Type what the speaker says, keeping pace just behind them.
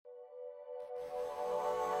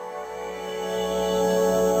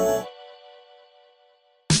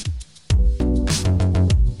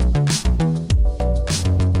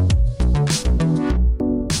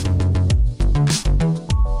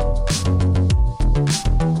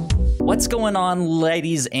What's going on,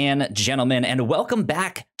 ladies and gentlemen, and welcome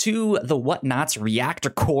back to the Whatnots Reactor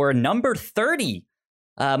Core number 30.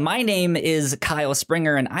 My name is Kyle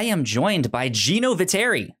Springer, and I am joined by Gino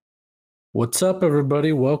Viteri. What's up,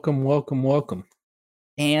 everybody? Welcome, welcome, welcome.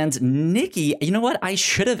 And Nikki, you know what? I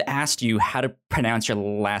should have asked you how to pronounce your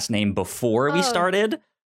last name before we started,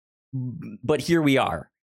 but here we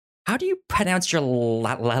are. How do you pronounce your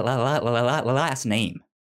last name?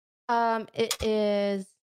 It is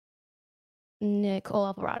Nicole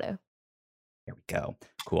Alvarado. There we go.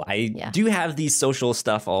 Cool. I do have these social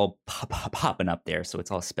stuff all popping up there, so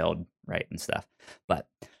it's all spelled right and stuff. But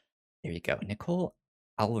there you go. Nicole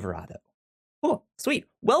Alvarado. Cool. Sweet.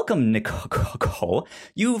 Welcome, Nicole.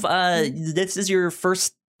 You've this is your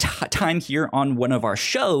first time here on one of our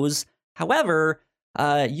shows. However,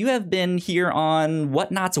 you have been here on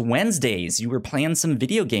Whatnots Wednesdays. You were playing some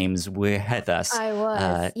video games with us. I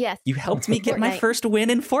was. Yes. You helped me get my first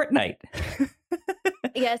win in Fortnite.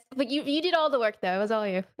 Yes, but you did all the work, though. It was all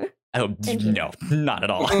you. Oh, no, not at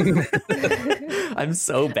all. I'm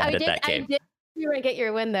so bad at that game. You were going to get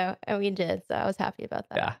your win, though, and we did, so I was happy about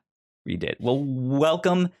that. Yeah, we did. Well,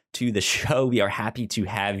 welcome to the show. We are happy to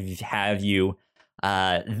have you.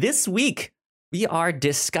 This week, we are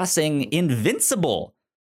discussing Invincible.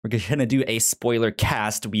 We're going to do a spoiler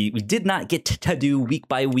cast. We did not get to do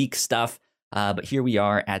week-by-week stuff, but here we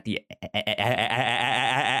are at the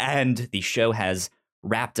end. The show has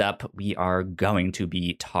wrapped up. We are going to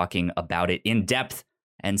be talking about it in depth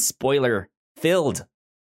and spoiler-filled.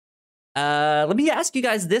 Let me ask you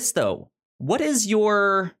guys this, though. What is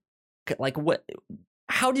your...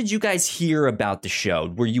 How did you guys hear about the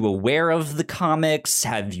show? Were you aware of the comics?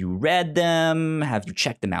 Have you read them? Have you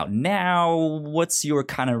checked them out now? What's your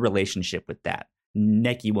kind of relationship with that?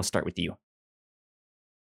 Nikki, we'll start with you.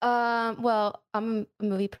 Well, I'm a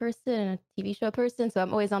movie person and a TV show person, so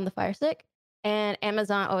I'm always on the fire stick. And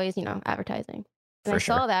Amazon always, advertising. And I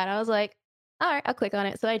saw that, I was like, all right, I'll click on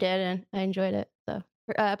it. So I did, and I enjoyed it. So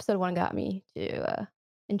episode 1 got me to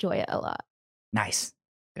enjoy it a lot. Nice.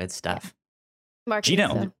 Good stuff. Marketing,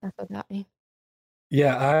 Gino. so that's what got me.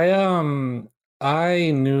 Yeah,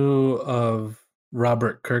 I knew of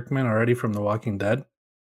Robert Kirkman already from The Walking Dead.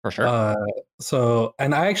 For sure.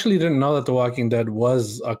 And I actually didn't know that The Walking Dead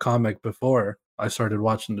was a comic before I started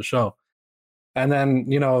watching the show. And then,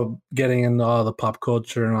 getting into all the pop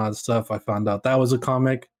culture and all that stuff, I found out that was a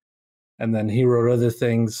comic. And then he wrote other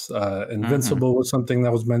things. Invincible was something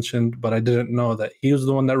that was mentioned, but I didn't know that he was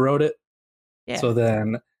the one that wrote it. Yeah. So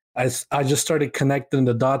then I just started connecting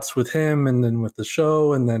the dots with him, and then with the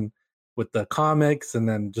show, and then with the comics, and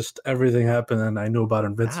then just everything happened, and I knew about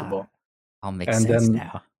Invincible. All makes sense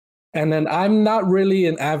now. And then I'm not really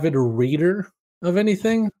an avid reader of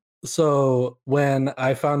anything. So when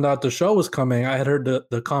I found out the show was coming, I had heard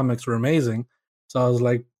the comics were amazing. So I was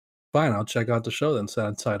like, fine, I'll check out the show then,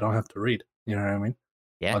 so I don't have to read. You know what I mean?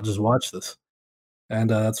 Yeah. I'll just watch this. And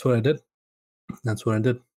that's what I did.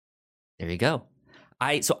 There you go.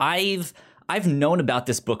 I've known about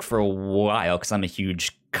this book for a while because I'm a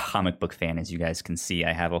huge comic book fan, as you guys can see.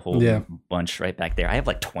 I have a whole bunch right back there. I have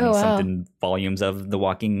like 20-something volumes of The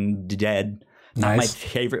Walking Dead. Not my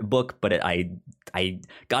favorite book, but I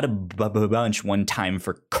got a bunch one time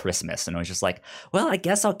for Christmas, and I was just like, well, I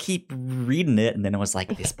guess I'll keep reading it. And then I was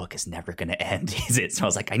like, this book is never going to end, is it? So I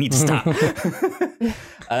was like, I need to stop.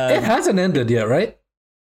 It hasn't ended yet, right?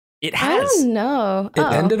 It has. I don't know. It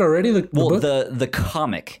ended already? The book? the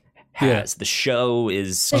comic has. Yeah. The show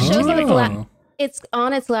is... The show's it's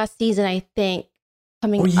on its last season, I think,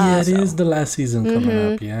 coming up. Oh, yeah, it is the last season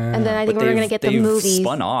coming up, yeah. And then I think we're going to get the movies. They've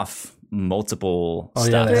spun off multiple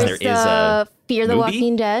stuff. Yeah, there is Fear the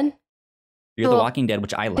Walking Dead. Fear the Walking Dead,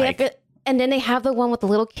 which I like. And then they have the one with the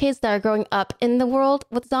little kids that are growing up in the world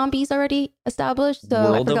with zombies already established.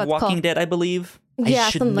 So World of Walking Dead, I believe. Yeah, I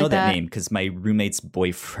should know that name because my roommate's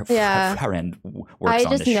boyfriend works on the show. I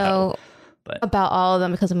just know about all of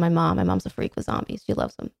them because of my mom. My mom's a freak with zombies. She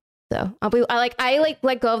loves them. So I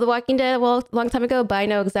let go of The Walking Dead a long time ago, but I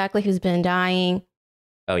know exactly who's been dying.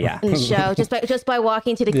 Oh yeah, in the show just by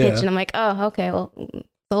walking to the kitchen. I'm like, oh, okay, well,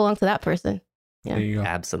 so long to that person. Yeah, there you go.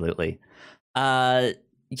 Absolutely.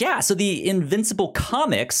 So the Invincible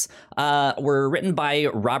comics were written by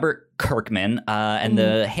Robert Kirkman, and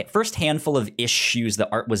the first handful of issues, the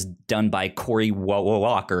art was done by Cory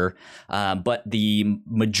Walker, but the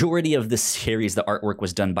majority of the series, the artwork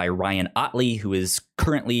was done by Ryan Ottley, who is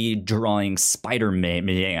currently drawing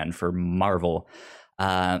Spider-Man for Marvel.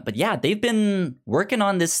 But yeah, they've been working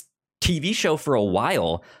on this TV show for a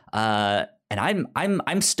while. and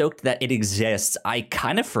I'm stoked that it exists. I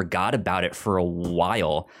kind of forgot about it for a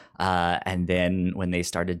while, and then when they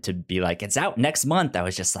started to be like, it's out next month, I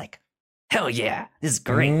was just like, hell yeah, this is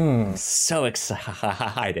great! I'm so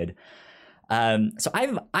excited. So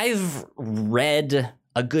I've read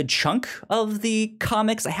a good chunk of the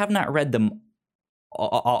comics. I have not read them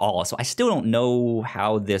all, so I still don't know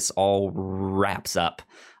how this all wraps up.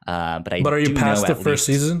 But are you past the first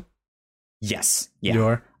season? Yes, yeah. You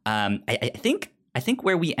are. I think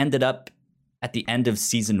where we ended up at the end of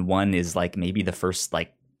season 1 is like maybe the first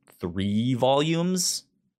like 3 volumes.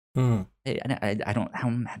 I don't.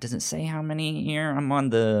 How does it say how many here? I'm on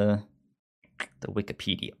the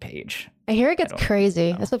Wikipedia page. I hear it gets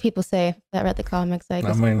crazy. That's what people say that read the comics. Like,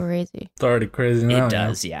 it's crazy. It's already crazy now. It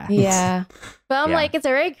does, yeah. Yeah. But I'm like, it's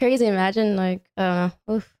already crazy. Imagine, like,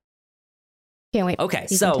 oof. Can't wait. Okay,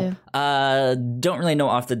 so don't really know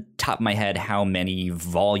off the top of my head how many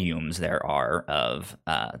volumes there are of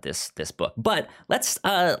this book, but let's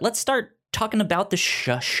start talking about the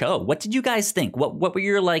show. What did you guys think? What were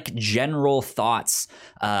your like general thoughts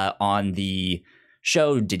on the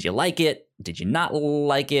show? Did you like it? Did you not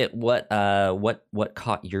like it? What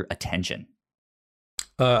caught your attention?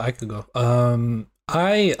 I could go.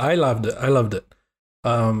 I loved it. I loved it.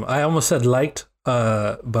 I almost said liked,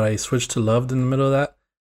 but I switched to loved in the middle of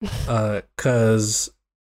that. Cause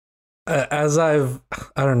as I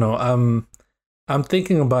don't know, I'm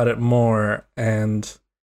thinking about it more, and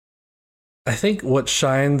I think what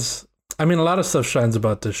shines, I mean, a lot of stuff shines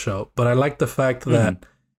about this show, but I like the fact that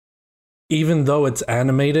even though it's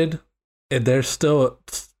animated, there's still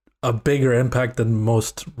a bigger impact than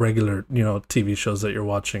most regular, TV shows that you're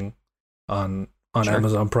watching on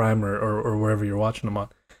Amazon Prime or wherever you're watching them on.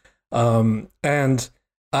 And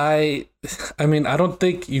I mean, I don't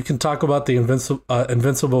think you can talk about the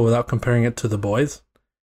Invincible without comparing it to The Boys.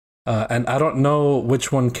 And I don't know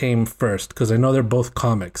which one came first, because I know they're both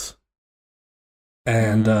comics.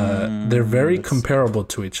 And they're very comparable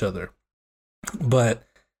to each other. But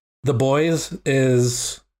The Boys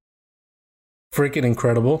is freaking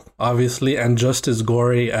incredible, obviously, and just as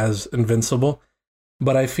gory as Invincible.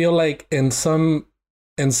 But I feel like in some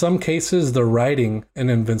cases, the writing in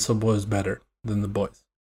Invincible is better than The Boys.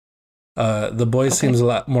 The Boys seems a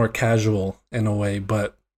lot more casual in a way,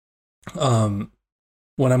 but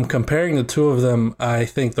when I'm comparing the two of them, I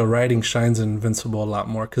think the writing shines in Invincible a lot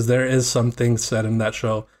more, because there is some things said in that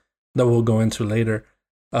show that we'll go into later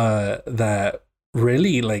that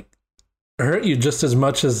really like hurt you just as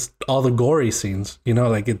much as all the gory scenes.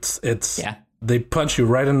 Like it's they punch you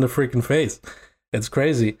right in the freaking face. It's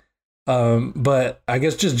crazy. But I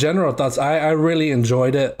guess just general thoughts. I really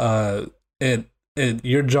enjoyed it.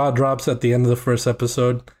 Your jaw drops at the end of the first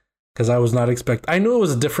episode, because I was not I knew it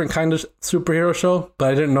was a different kind of superhero show, but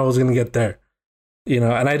I didn't know it was going to get there,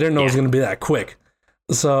 and I didn't know it was going to be that quick.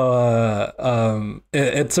 So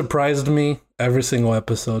it surprised me every single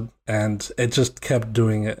episode, and it just kept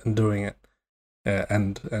doing it and doing it.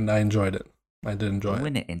 And I enjoyed it. I did enjoy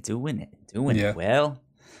it. Doing it. Well,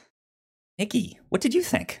 Nikki, what did you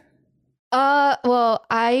think? Well,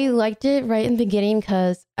 I liked it right in the beginning,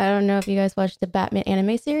 because I don't know if you guys watched the Batman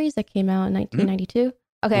anime series that came out in 1992.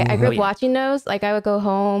 Okay, I grew up watching those. Like, I would go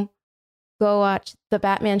home, go watch the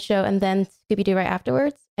Batman show, and then Scooby-Doo right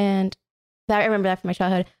afterwards. And I remember that from my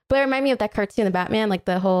childhood. But it reminded me of that cartoon, the Batman, like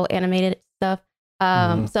the whole animated stuff.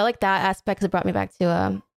 So like that aspect has brought me back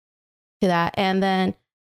to that. And then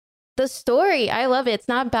the story, I love it. It's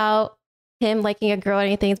not about him liking a girl or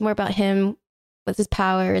anything. It's more about him with his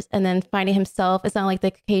powers and then finding himself. It's not like the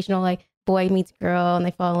occasional like boy meets girl and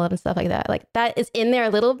they fall in love and stuff like that. Like that is in there a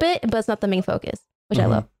little bit, but it's not the main focus, which I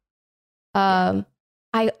love.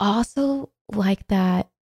 I also like that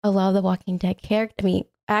a lot of the Walking Dead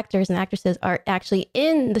actors and actresses are actually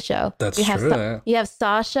in the show. That's true. You have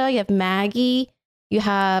Sasha, you have Maggie, you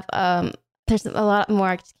have there's a lot more.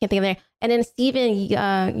 I just can't think of their name. And then Steven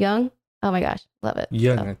Young. Oh my gosh, love it.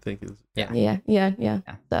 Young, so, I think is. Yeah.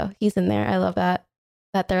 So he's in there. I love that.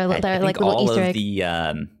 That they're like little all Easter of eggs.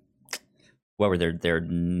 The what were their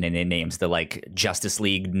names? The like Justice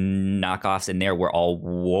League knockoffs in there were all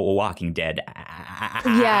Walking Dead.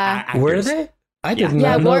 Yeah, were they? I did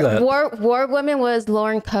not know that. War Woman was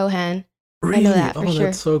Lauren Cohan. Really? I know that for sure.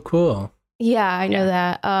 That's so cool. Yeah, I know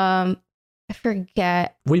that. I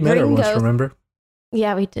forget. We met her once, remember?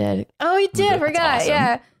 Yeah, we did. Oh, we did. I forgot. Awesome.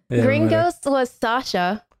 Yeah. Green Ghost was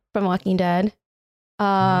Sasha from Walking Dead.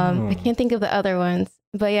 I can't think of the other ones,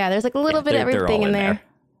 but yeah, there's like a little bit of everything in there.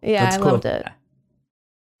 Yeah, that's I cool. loved it.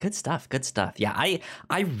 Good stuff. Yeah,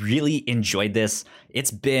 I really enjoyed this.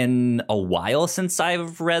 It's been a while since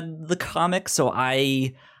I've read the comic, so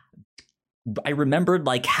I I remembered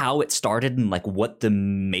like how it started and like what the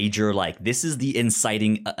major like this is the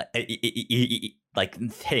inciting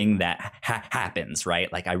like thing that happens,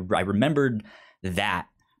 right? Like I remembered that,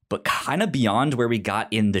 but kind of beyond where we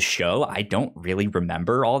got in the show, I don't really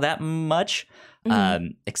remember all that much,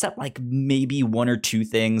 except like maybe one or two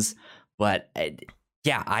things. But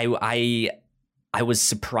yeah, I was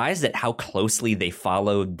surprised at how closely they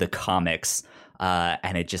followed the comics,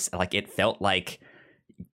 and it just like it felt like.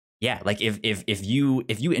 Yeah, like if you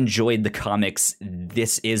enjoyed the comics,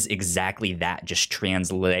 this is exactly that, just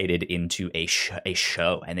translated into a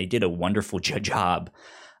show, and they did a wonderful job.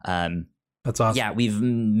 That's awesome. Yeah, we've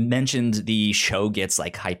mentioned the show gets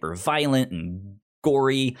like hyper violent and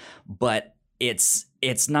gory, but it's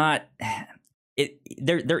not.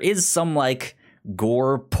 There is some like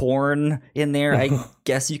gore porn in there, I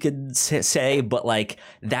guess you could say, but like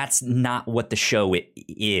that's not what the show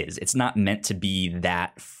is. It's not meant to be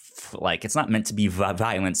that. Like it's not meant to be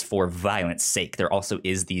violence for violence sake. There also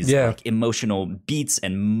is these like emotional beats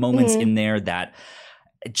and moments in there that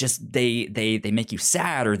just they make you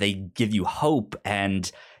sad or they give you hope, and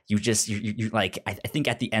you just you like I think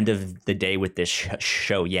at the end of the day with this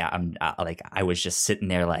show, I'm like I was just sitting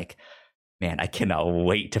there like, man, I cannot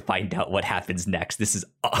wait to find out what happens next. This is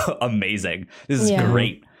amazing. This is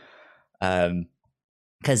great.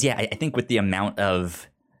 Because I think with the amount of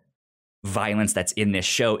violence that's in this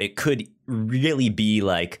show, it could really be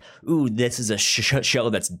like, ooh, this is a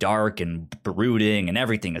show that's dark and brooding and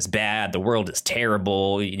everything is bad, the world is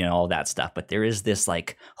terrible, all that stuff, but there is this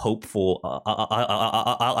like hopeful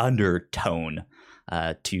undertone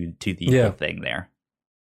to the whole thing there.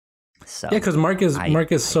 So because Mark is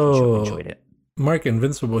so enjoyed it. Mark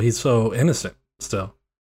Invincible, he's so innocent still,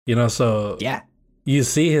 so you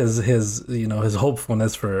see his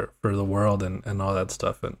hopefulness for the world and all that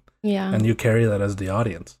stuff, and you carry that as the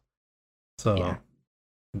audience. So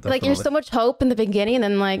like there's so much hope in the beginning, and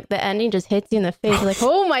then like the ending just hits you in the face. Like,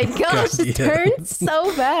 oh my gosh, it turned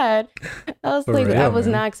so bad. I was I was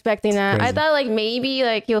not expecting that. Crazy. I thought like maybe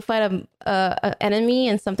like he'll fight a enemy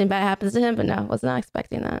and something bad happens to him, but no, I was not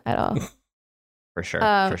expecting that at all. For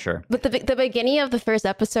sure. But the beginning of the first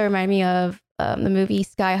episode reminded me of the movie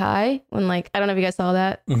Sky High, when like I don't know if you guys saw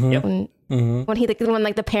that. When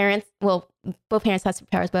like the parents, well, both parents have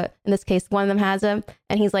superpowers, but in this case, one of them has them,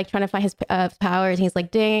 and he's like trying to find his powers. And he's like,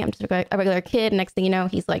 "Dang, I'm just a regular kid." And next thing you know,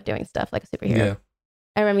 he's like doing stuff like a superhero. Yeah.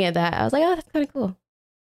 I remember that. I was like, "Oh, that's kind of cool."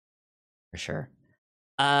 For sure.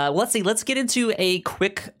 Let's see. Let's get into a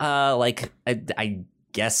quick, I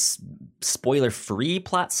guess, spoiler-free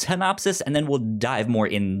plot synopsis, and then we'll dive more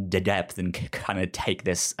into depth and kind of take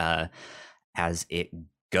this as it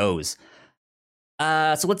goes.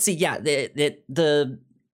 So let's see. Yeah, the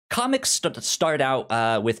comics start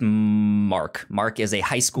out with Mark. Mark is a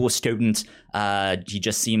high school student. He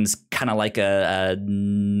just seems kind of like a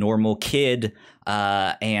normal kid.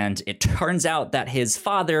 And it turns out that his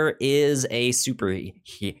father is a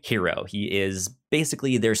superhero. He is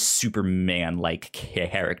basically their Superman-like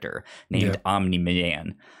character named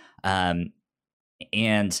Omni-Man.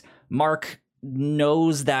 And Mark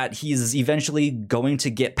knows that he's eventually going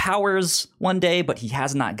to get powers one day, but he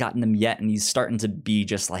has not gotten them yet, and he's starting to be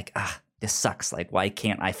just like, this sucks. Like, why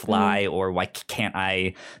can't I fly, or why can't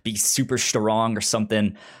I be super strong or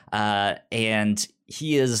something? And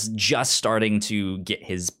he is just starting to get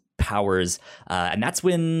his powers, and that's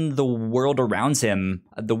when the world around him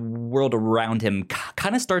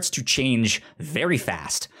kind of starts to change very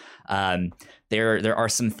fast. There are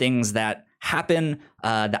some things that happen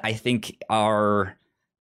that I think are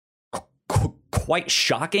quite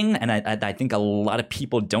shocking, and I think a lot of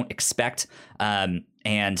people don't expect.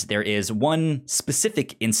 And there is one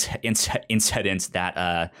specific incident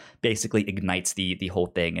that basically ignites the whole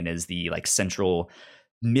thing and is the like central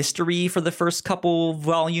mystery for the first couple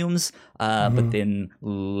volumes, but then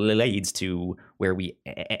leads to where we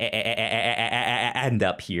end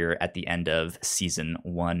up here at the end of season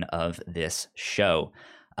 1 of this show.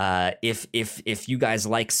 If you guys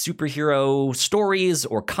like superhero stories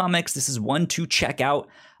or comics, this is one to check out.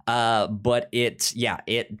 But it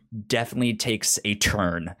definitely takes a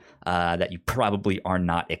turn that you probably are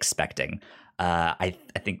not expecting. I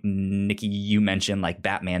think, Nikki, you mentioned like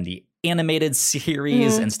Batman the animated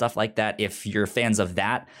series and stuff like that. If you're fans of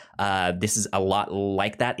that, this is a lot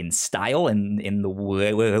like that in style and in the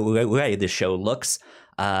way the show looks.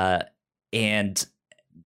 And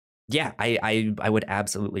yeah, I would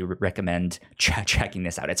absolutely recommend checking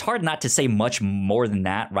this out. It's hard not to say much more than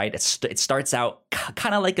that, right? It starts out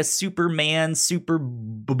kind of like a Superman,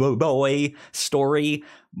 Superboy story,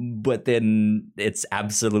 but then it's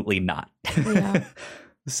absolutely not. Yeah.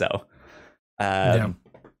 So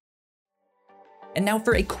And now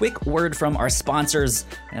for a quick word from our sponsors,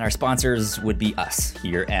 and our sponsors would be us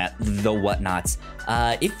here at The Whatnots.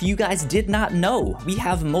 If you guys did not know, we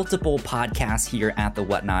have multiple podcasts here at The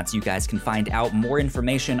Whatnots. You guys can find out more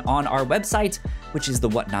information on our website, which is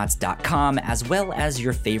thewhatnots.com, as well as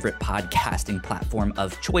your favorite podcasting platform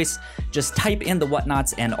of choice. Just type in The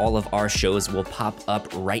Whatnots and all of our shows will pop up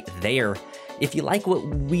right there. If you like what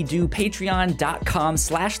we do,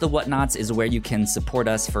 patreon.com/thewhatnots is where you can support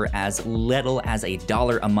us for as little as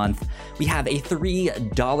 $1 a month. We have a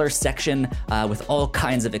 $3 section with all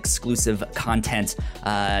kinds of exclusive content.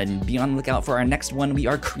 Be on the lookout for our next one. We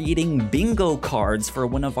are creating bingo cards for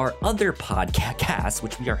one of our other podcasts,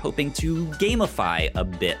 which we are hoping to gamify a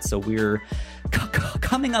bit. So we're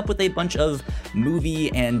coming up with a bunch of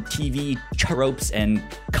movie and TV tropes and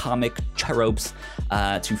comic tropes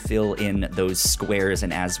to fill in those squares.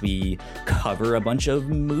 And as we cover a bunch of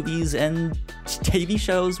movies and TV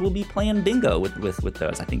shows, we'll be playing bingo with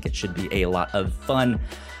those. I think it should be a lot of fun.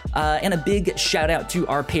 And a big shout out to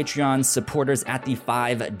our Patreon supporters at the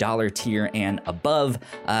 $5 tier and above.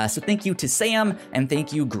 So thank you to Sam and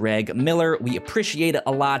thank you, Greg Miller. We appreciate it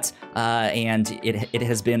a lot. And it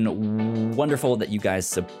has been wonderful that you guys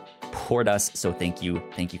support us. So thank you,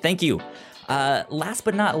 thank you, thank you. Last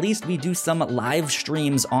but not least, we do some live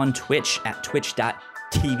streams on Twitch at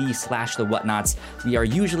twitch.tv/thewhatnots. We are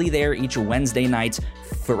usually there each Wednesday night,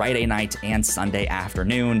 Friday night, and Sunday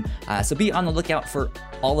afternoon. So be on the lookout for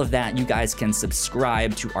all of that. You guys can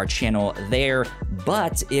subscribe to our channel there.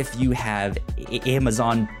 But if you have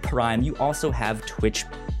Amazon Prime, you also have Twitch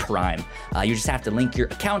Prime. You just have to link your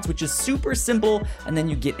accounts, which is super simple, and then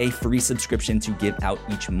you get a free subscription to give out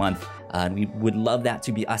each month. We would love that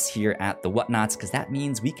to be us here at The Whatnots, because that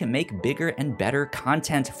means we can make bigger and better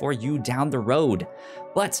content for you down the road.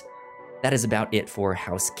 But that is about it for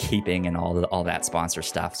housekeeping and all that sponsor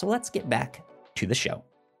stuff. So let's get back to the show.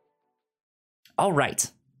 All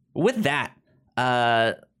right. With that,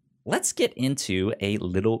 let's get into a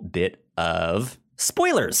little bit of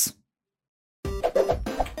spoilers.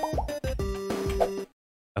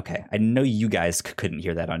 Okay, I know you guys couldn't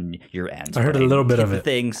hear that on your end. I heard a little bit of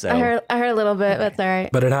it. So I heard a little bit. That's all right.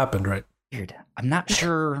 But it happened, right? Weird. I'm not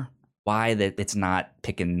sure why that it's not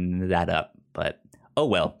picking that up, but oh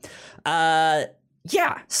well.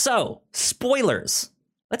 Yeah. So spoilers.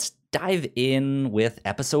 Let's dive in with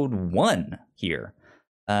episode 1 here.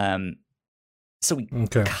 So we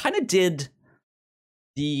kind of did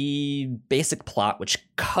the basic plot, which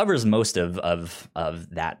covers most of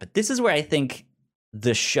that, but this is where I think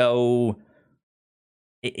the show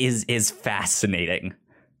is fascinating,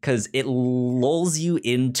 because it lulls you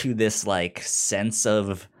into this like sense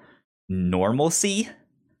of normalcy,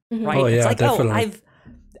 right? Oh, yeah, it's like, definitely. oh,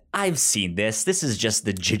 I've seen this. This is just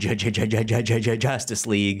the Justice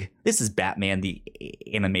League. This is Batman, the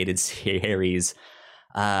animated series.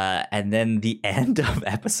 And then the end of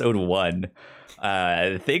episode 1,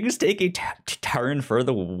 things take a turn for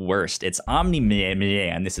the worst. It's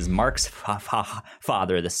Omni-Man. This is Mark's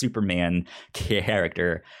father, the Superman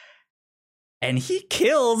character. And he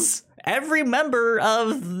kills every member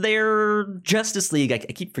of their Justice League. I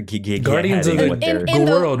keep forgetting. Guardians of the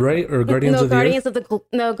world, right? Or Guardians of the Guardians of the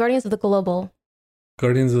Guardians of the Global.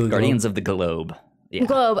 Guardians of the Globe. Yeah.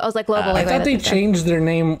 Globe. I was like Global. I thought they changed their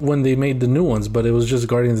name when they made the new ones, but it was just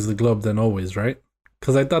Guardians of the Globe then always, right?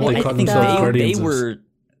 Because I thought they called themselves Guardians.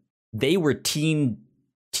 They were team.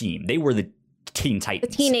 They were the Teen Titans.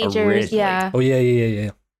 The teenagers, originally. yeah. Oh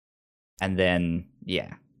yeah. And then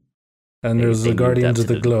and there's the Guardians of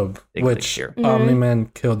the Globe, which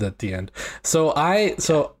Omni-Man killed at the end. So I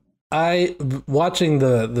watching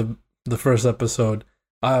the first episode,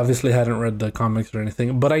 I obviously hadn't read the comics or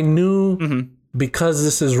anything, but I knew because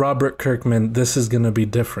this is Robert Kirkman, this is gonna be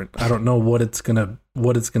different. I don't know what it's gonna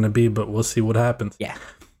be, but we'll see what happens. Yeah.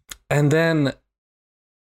 And then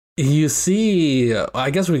you see,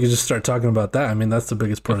 I guess we could just start talking about that. I mean, that's the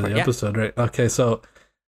biggest part of the episode, right? Okay, so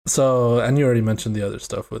and you already mentioned the other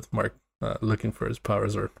stuff with Mark looking for his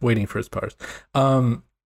powers or waiting for his powers.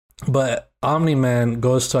 But Omni-Man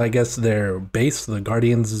goes to, I guess, their base, the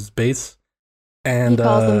Guardians' base. And he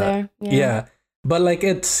calls them there. Yeah. But like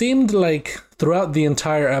it seemed like throughout the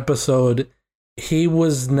entire episode, he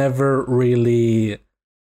was never really,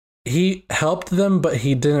 he helped them, but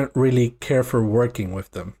he didn't really care for working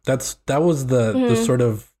with them. That was the sort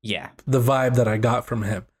of the vibe that I got from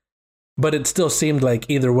him. But it still seemed like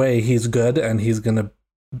either way he's good and he's gonna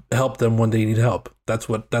help them when they need help. That's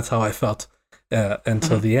how I felt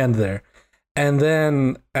until the end there. And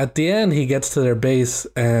then at the end he gets to their base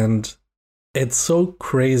and it's so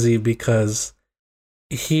crazy because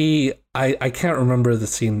I can't remember the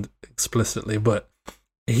scene explicitly, but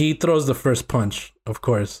he throws the first punch, of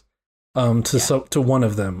course, to one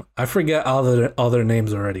of them. I forget all their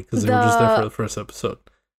names already because they were just there for the first episode.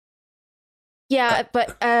 Yeah,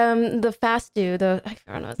 but the fast dude, I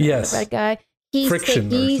don't know, the red guy.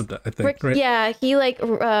 Friction or something, I think. Right? Yeah, he like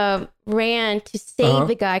ran to save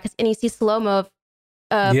the guy and you see slow mo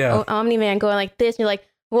of Omni-Man going like this, and you're like,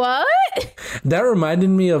 what? That reminded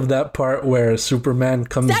me of that part where Superman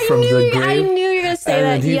comes from the grave. I knew you were gonna say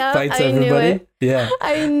that. And he fights everybody. Yeah,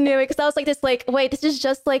 I knew it because I was like this. Like, wait, this is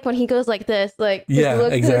just like when he goes like this. Like,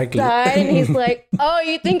 exactly. And he's like, "Oh,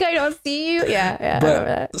 you think I don't see you?" Yeah.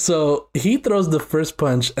 But, so he throws the first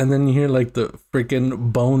punch, and then you hear like the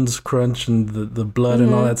freaking bones crunch and the blood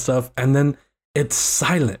and all that stuff, and then it's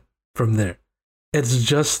silent from there. It's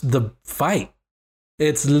just the fight.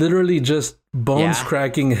 It's literally just bones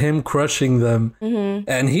cracking, him crushing them,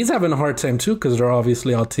 and he's having a hard time too because they're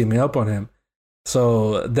obviously all teaming up on him.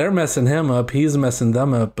 So they're messing him up, he's messing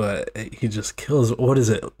them up, but he just kills. What is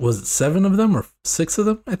it? Was it 7 of them or 6 of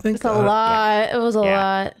them? I think it's a lot. It was a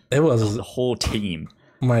lot. It was the whole team.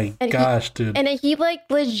 My gosh, dude! And then he like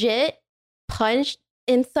legit punched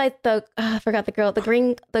inside the I forgot the girl, the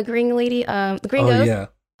green lady, the green ghost.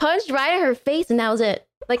 Punched right at her face, and that was it.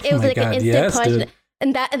 Like it was like an instant punch. Dude.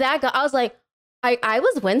 And that guy, I was like, I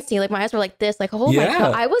was wincing. Like my eyes were like this. Like, oh my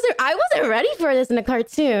god, I wasn't ready for this in a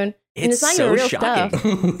cartoon. And it's not so even real shocking.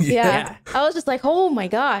 Stuff. Yeah. I was just like, oh my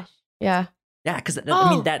gosh. Yeah. Yeah, because I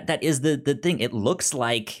mean that is the thing. It looks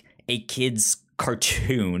like a kid's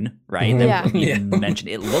cartoon, right? That you mentioned.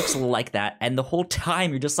 It looks like that, and the whole time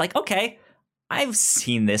you're just like, okay, I've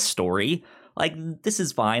seen this story. Like, this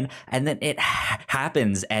is fine. And then it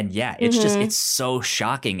happens. And it's just, it's so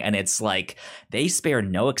shocking. And it's like, they spare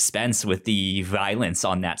no expense with the violence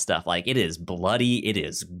on that stuff. Like, it is bloody. It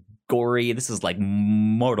is gory. This is like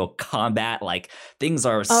Mortal Kombat. Like, things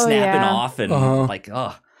are snapping off and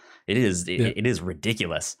it is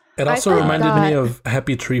ridiculous. It also reminded me of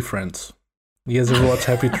Happy Tree Friends. You guys ever watch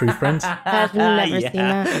Happy Tree Friends? I've never seen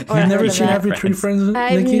that. You've never seen Happy Tree Friends,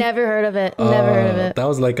 I've never heard of it. Never heard of it. That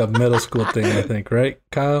was like a middle school thing, I think, right,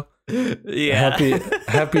 Kyle? Yeah.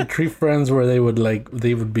 Happy Tree Friends, where they would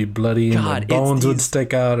be bloody and the bones would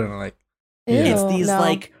stick out and like. It's these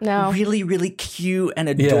really, really cute and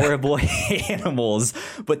adorable animals,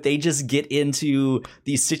 but they just get into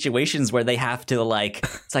these situations where they have to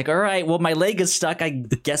it's like, all right, well, my leg is stuck. I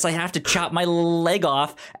guess I have to chop my leg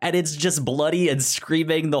off, and it's just bloody and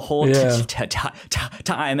screaming the whole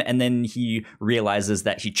time. And then he realizes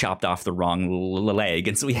that he chopped off the wrong leg,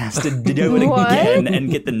 and so he has to do it again and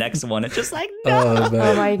get the next one. It's just like, no.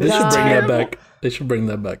 Oh my god, They should bring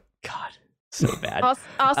that back. God. So bad.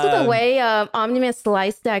 Also, the way Omni-Man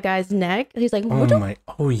sliced that guy's neck, he's like,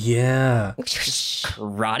 oh yeah,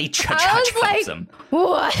 karate chops him.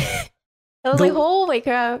 What? I was like, holy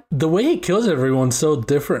crap! The way he kills everyone so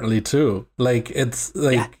differently too. Like it's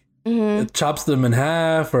like it chops them in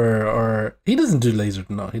half, or he doesn't do laser.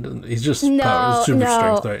 No, he doesn't. He's just super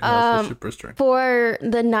strength, right? No, super strength. For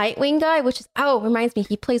the Nightwing guy, which is reminds me,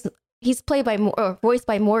 he's played by voiced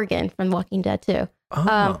by Morgan from Walking Dead too.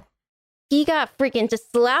 He got freaking just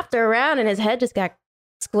slapped around and his head just got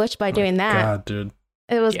squished by doing that. God, dude.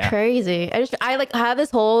 It was crazy. I like have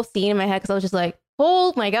this whole scene in my head because I was just like,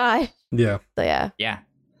 oh my god. Yeah. So yeah.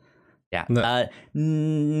 No.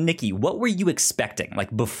 Nikki, what were you expecting?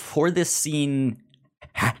 Like before this scene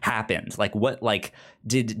happened? Like what? Like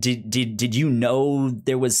did you know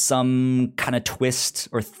there was some kind of twist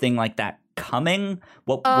or thing like that coming?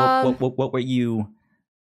 What were you?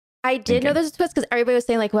 I did know there's a twist because everybody was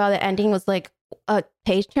saying like, wow, the ending was like a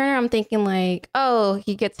page turner. I'm thinking like, oh,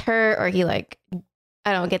 he gets hurt or he like,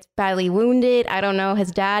 I don't know, gets badly wounded. I don't know.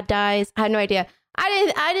 His dad dies. I had no idea.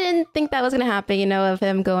 I didn't think that was gonna happen. Of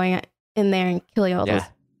him going in there and killing all those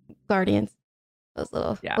guardians. It was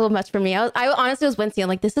a little much for me. I honestly was wincing. I'm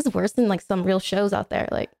like, this is worse than like some real shows out there,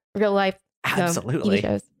 like real life. Absolutely. TV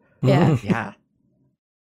shows. Yeah. Yeah.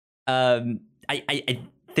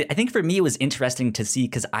 I think for me it was interesting to see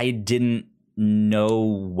because I didn't know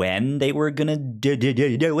when they were gonna do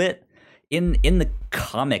it. In the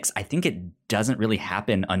comics, I think it doesn't really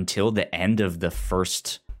happen until the end of the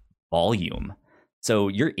first volume. So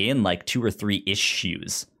you're in like 2 or 3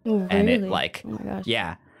 issues, and it like, oh my gosh.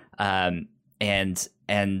 Yeah, and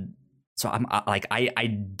so I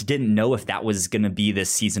didn't know if that was gonna be the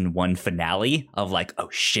season 1 finale of like, oh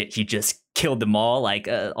shit, he just killed them all, like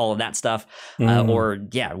all of that stuff, or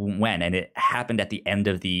when, and it happened at the end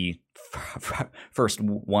of the first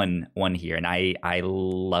one here, and I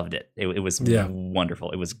loved it. It was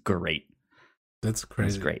wonderful. It was great. That's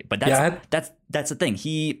crazy. It's great, but that's the thing.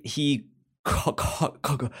 He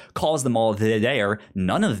calls them all there.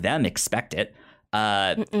 None of them expect it.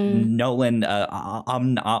 Nolan,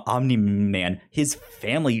 Omni-Man, his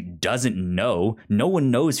family doesn't know. No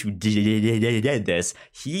one knows who did this.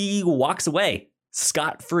 He walks away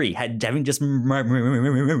scot-free, having just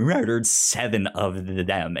murdered 7 of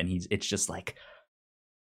them, and it's just like,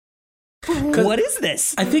 what is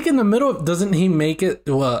this? I think in the middle, doesn't he make it?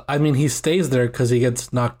 Well, I mean, he stays there because he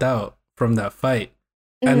gets knocked out from that fight,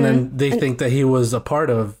 and then they think that he was a part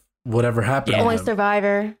of whatever happened. Only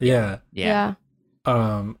survivor. Yeah. Yeah.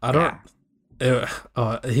 I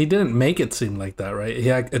don't. He didn't make it seem like that, right?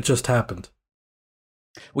 It just happened.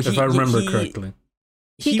 Well, if I remember correctly,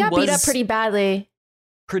 he got beat up pretty badly.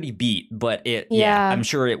 Pretty beat, but I'm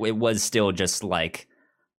sure it was still just like,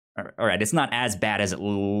 all right, it's not as bad as it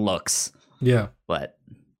looks. Yeah, but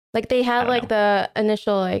like they had like the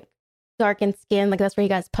initial like darkened skin, like that's where he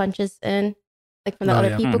got his punches in, like from the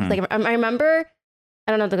other people. Like I remember,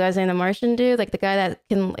 I don't know the guy's name, the Martian dude, like the guy that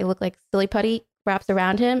can look like silly putty wraps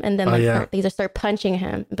around him, and then they just start punching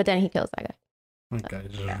him, but then he kills that guy. That guy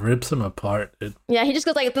just rips him apart, dude. Yeah, he just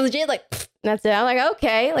goes like legit, like that's it. I'm like,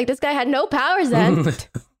 okay, like this guy had no powers then.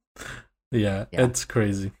 yeah, it's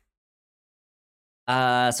crazy.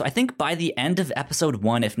 So I think by the end of episode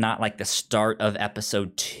 1, if not like the start of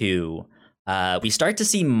episode 2, we start to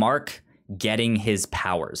see Mark getting his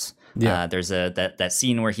powers. Yeah. There's that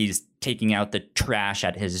scene where he's taking out the trash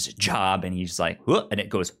at his job, and he's like, whoop, and it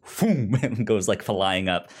goes boom, and goes like flying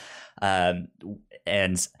up, and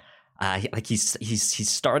like he's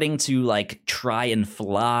starting to like try and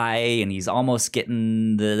fly, and he's almost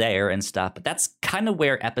getting there and stuff. But that's kind of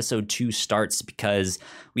where episode 2 starts, because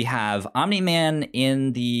we have Omni-Man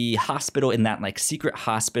in the hospital, in that like secret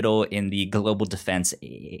hospital in the Global Defense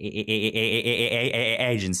Agency.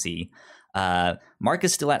 Mark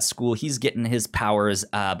is still at school. He's getting his powers,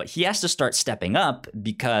 but he has to start stepping up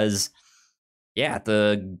because,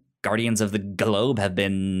 the Guardians of the Globe have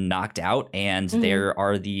been knocked out, and there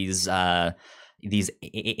are these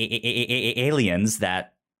aliens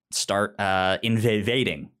that start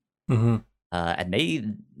invading, and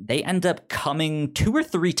they end up coming 2 or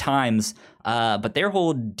 3 times. But their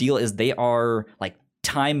whole deal is they are like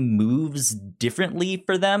time moves differently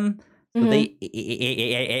for them. So they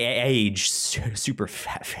age super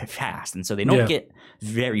fast, and so they don't get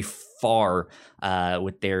very far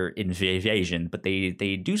with their invasion. But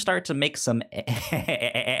they do start to make some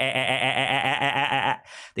enemies.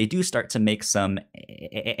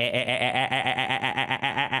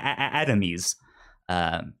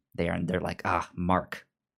 They're like, Mark,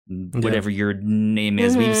 whatever your name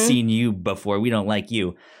is, we've seen you before. We don't like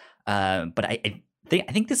you. But I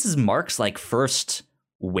think this is Mark's like first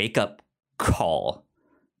wake up call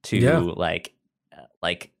to like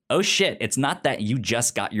oh shit, it's not that you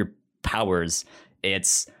just got your powers,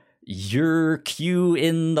 it's your queue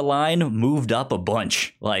in the line moved up a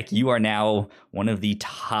bunch. Like you are now one of the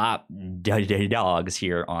top dogs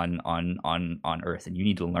here on Earth, and you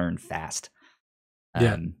need to learn fast.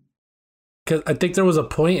 Because I think there was a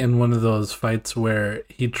point in one of those fights where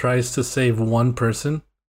he tries to save one person,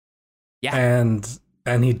 and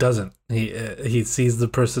he doesn't. He sees the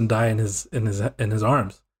person die in his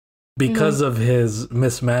arms because of his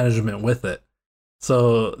mismanagement with it.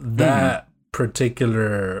 So that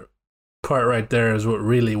particular part right there is what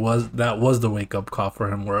really was the wake up call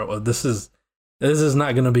for him. Where this is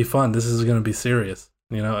not going to be fun. This is going to be serious,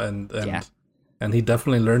 and he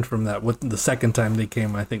definitely learned from that. With the second time they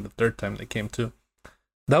came, I think the third time they came too.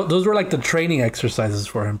 Those were like the training exercises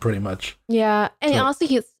for him, pretty much. Yeah, and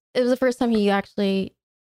honestly, it was the first time he actually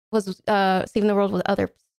was saving the world with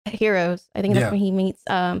other heroes. I think that's when he meets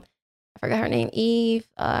I forgot her name, Eve.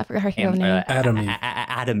 I forgot her hero name. Adam Eve.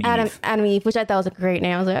 Adam Eve, which I thought was a great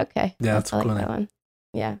name. I was like, okay, yeah, that's cool. Like that one.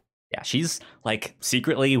 Yeah. Yeah, she's like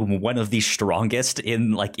secretly one of the strongest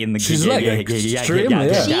in the she's like extremely,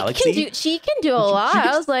 galaxy. She can do a lot.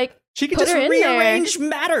 I was like, she can just rearrange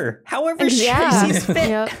matter however she sees fit.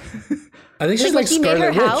 Yep. I think she's like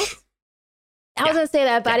Scarlet Witch. House. I was gonna say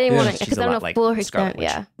that, but I didn't want to because I don't know full her extent.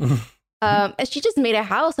 Yeah. And she just made a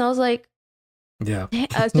house, and I was like,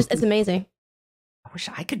 it's amazing. I wish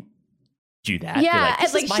I could do that. Yeah,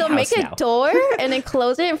 it's like she'll make a door and then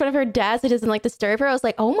close it in front of her dad so it doesn't disturb her. I was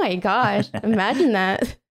like, oh my gosh, imagine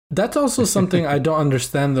that. That's also something I don't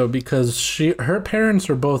understand though, because her parents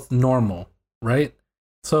are both normal, right?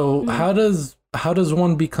 So how does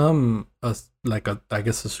one become I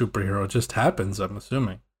guess a superhero? It just happens, I'm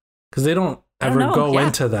assuming, because they don't ever go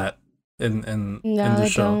into that in the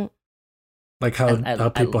show. Don't. Like how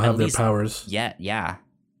people have their powers. Yeah.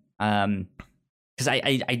 because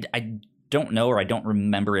I don't know, or I don't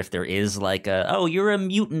remember if there is like you're a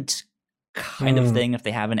mutant kind of thing, if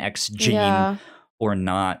they have an X gene or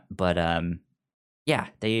not. But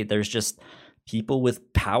there's just people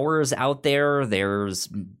with powers out there. There's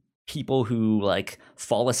people who like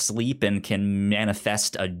fall asleep and can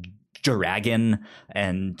manifest a dragon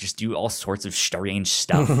and just do all sorts of strange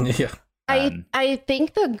stuff. I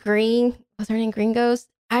think the green, was her name Green Ghost?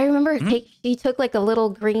 I remember she took like a little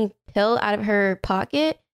green pill out of her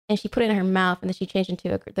pocket and she put it in her mouth, and then she changed into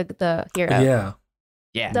the hero.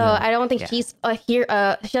 Yeah. So I don't think she's a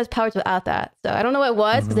hero. She has powers without that. So I don't know what it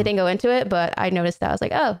was because they didn't go into it, but I noticed that. I was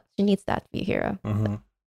like, oh, she needs that to be a hero.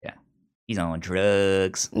 Yeah. He's on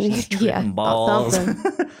drugs. She's tripping balls.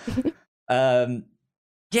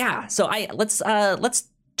 So let's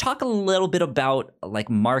talk a little bit about like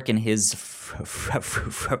Mark and his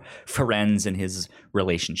friends and his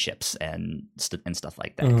relationships and stuff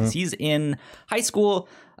like that. Because he's in high school.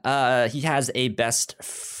 He has a best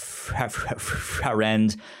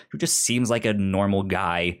friend who just seems like a normal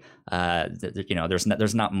guy.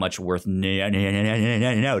 There's not much worth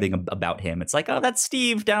noting about him. It's like, oh, that's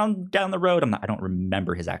Steve down the road. I don't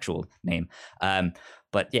remember his actual name.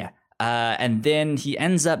 But yeah. And then he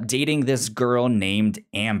ends up dating this girl named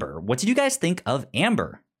Amber. What did you guys think of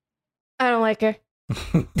Amber? I don't like her.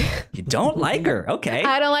 You don't like her? Okay.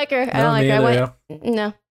 I don't like her. I don't like her.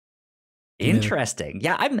 No. Interesting.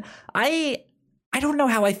 Yeah, I don't know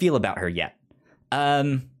how I feel about her yet.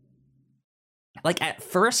 Like at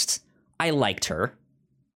first I liked her.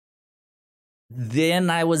 Then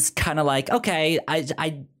I was kind of like, okay,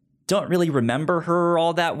 I don't really remember her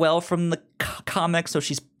all that well from the comics, so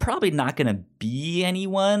she's probably not going to be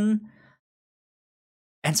anyone.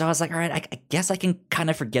 And so I was like, all right, I guess I can kind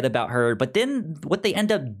of forget about her. But then what they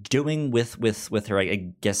end up doing with her,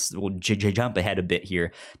 I guess we'll jump ahead a bit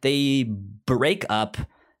here. They break up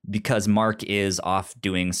because Mark is off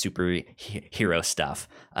doing superhero stuff,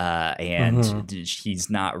 and he's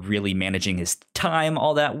not really managing his time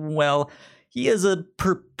all that well. He is a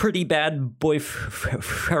pretty bad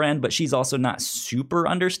boyfriend, but she's also not super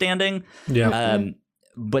understanding.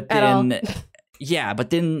 But then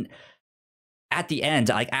at the end,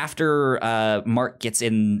 like after Mark gets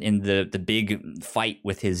in the big fight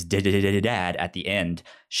with his dad at the end,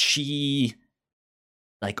 she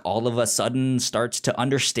like all of a sudden starts to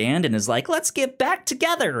understand and is like, let's get back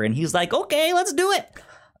together. And he's like, okay, let's do it.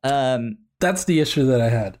 That's the issue that I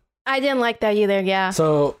had. I didn't like that either. Yeah.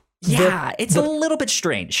 So it's a little bit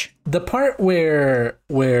strange. The part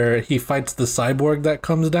where he fights the cyborg that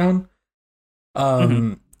comes down,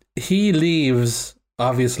 he leaves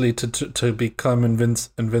obviously to become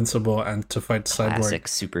invincible and to fight cyborg. Classic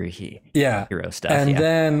superhero stuff. And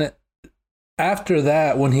then after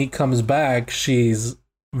that, when he comes back, she's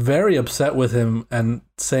very upset with him and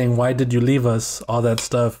saying, "Why did you leave us?" All that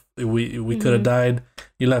stuff. We could have died.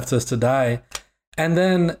 You left us to die. And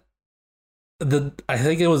then I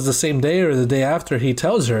think it was the same day or the day after, he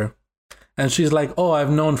tells her, and she's like, "Oh, I've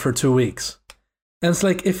known for 2 weeks." And it's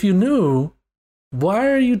like, if you knew, why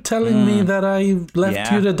are you telling me that I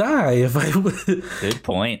left you to die? If I good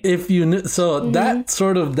point. If you knew, so that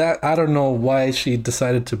sort of that, I don't know why she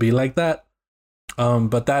decided to be like that.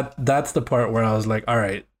 But that's the part where I was like, all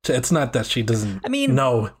right, it's not that she doesn't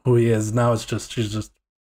know who he is. Now it's just she's just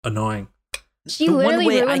annoying. She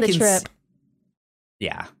literally ruined the trip.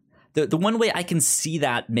 Yeah. The one way I can see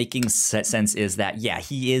that making sense is that,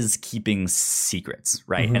 he is keeping secrets,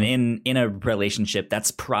 right? And in a relationship,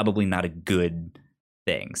 that's probably not a good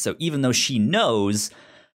thing. So even though she knows,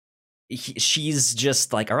 she's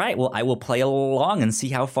just like, all right, well, I will play along and see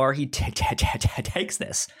how far he takes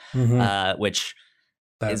this, which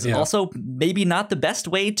is also maybe not the best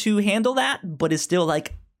way to handle that, but is still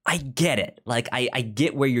like, I get it. Like, I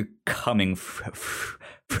get where you're coming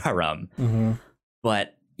from.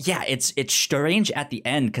 But yeah, it's strange at the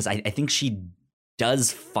end because I think she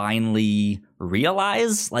does finally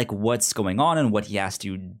realize like what's going on and what he has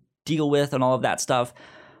to deal with and all of that stuff.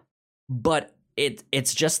 But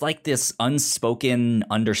it's just like this unspoken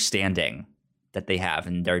understanding that they have,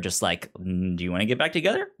 and they're just like, "Do you want to get back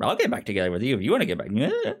together? I'll get back together with you if you want to get back."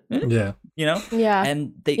 Yeah, you know. Yeah,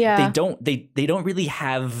 and they don't really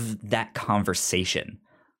have that conversation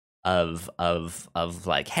of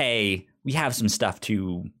like, hey, we have some stuff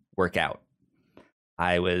to work out.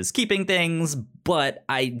 I was keeping things, but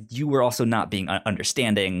you were also not being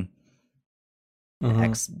understanding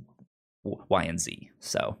X, Y, and Z.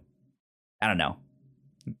 So I don't know.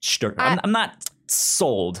 I'm not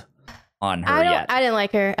sold on her yet. I didn't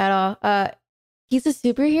like her at all. he's a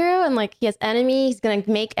superhero and like he has enemies, he's gonna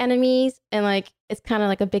make enemies, and like it's kind of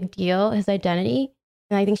like a big deal, his identity.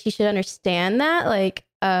 And I think she should understand that. Like,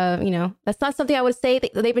 you know, that's not something I would say.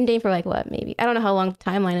 They've been dating for like what, maybe, I don't know how long the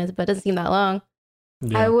timeline is, but it doesn't seem that long.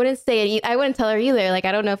 Yeah. I wouldn't say it. I wouldn't tell her either. Like,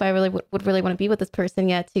 I don't know if I really would really want to be with this person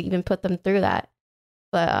yet to even put them through that.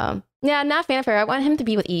 But yeah, I'm not a fan of her. I want him to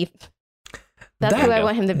be with Eve. That's who I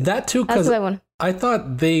want him to be. That too, because I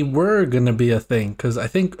thought they were going to be a thing. Because I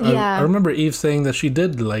think, I remember Eve saying that she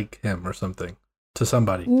did like him or something to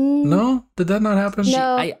somebody. No? Did that not happen?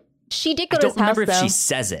 No, she did go to his house, I don't remember if she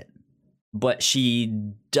says it, but she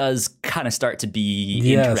does kind of start to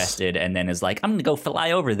be interested and then is like, I'm going to go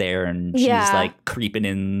fly over there. And she's like creeping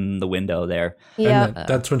in the window there. Yeah. And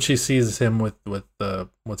that's when she sees him with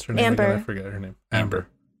what's her name? Amber. Again? I forget her name. Amber.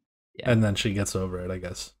 Yeah. And then she gets over it, I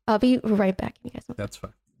guess. I'll be right back. You guys. That's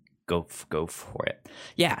fine. Go for it.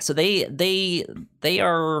 Yeah. So they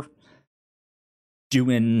are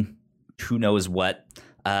doing who knows what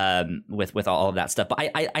with all of that stuff. But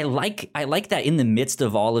I like that in the midst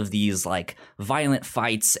of all of these like violent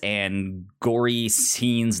fights and gory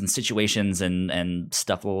scenes and situations and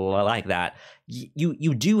stuff like that,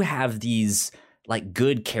 you do have these like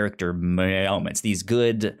good character moments, these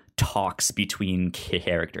good talks between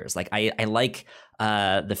characters. Like I like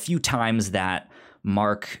the few times that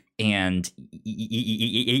Mark and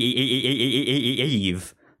Eve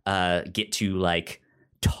get to like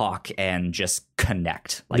talk and just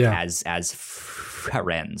connect like as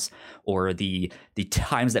friends, or the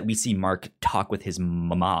times that we see Mark talk with his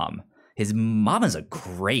mom. His mom is a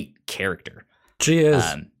great character. She is.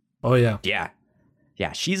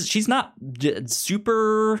 She's not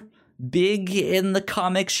super big in the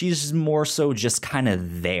comics. She's more so just kind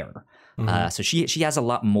of there. So she has a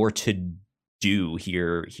lot more to do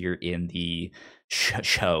here in the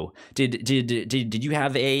show. Did you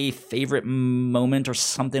have a favorite moment or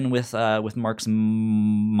something with Mark's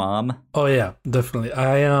mom? Oh yeah, definitely.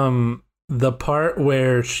 The part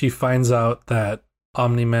where she finds out that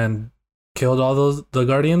Omni-Man killed all the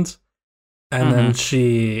Guardians, and then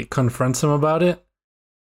she confronts him about it,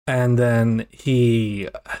 and then he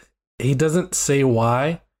doesn't say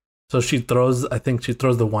why, so she throws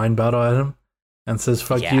the wine bottle at him and says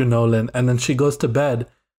 "fuck you, Nolan," and then she goes to bed.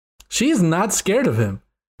 She's not scared of him,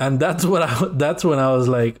 and that's when I was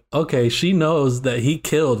like, okay, she knows that he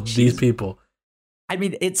killed these people. I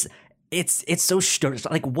mean, it's so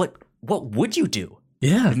like what would you do?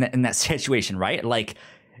 Yeah, in that situation, right? Like,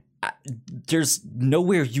 there's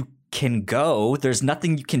nowhere you can go. There's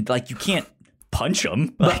nothing you can like. You can't punch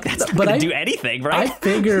him. Like, that's not gonna do anything, right?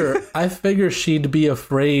 I figure she'd be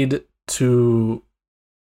afraid to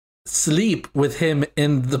sleep with him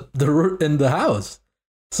in the house.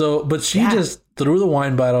 So, but she just threw the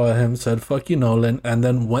wine bottle at him, said "fuck you, Nolan," and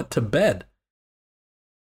then went to bed,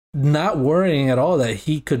 not worrying at all that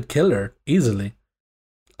he could kill her easily.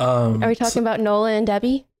 Are we talking about Nolan and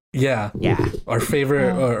Debbie? Yeah. Our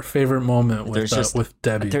favorite moment with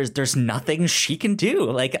Debbie. There's nothing she can do.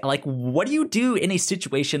 Like what do you do in a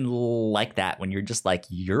situation like that when you're just like,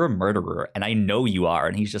 you're a murderer and I know you are,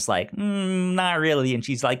 and he's just like, not really, and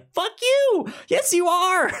she's like, fuck you, yes you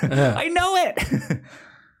are. I know it.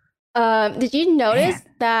 Did you notice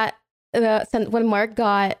that when Mark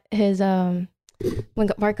got his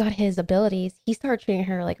abilities, he started treating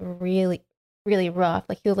her like really, really rough.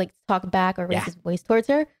 Like he'll like talk back or raise his voice towards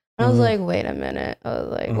her. And I was like, wait a minute. I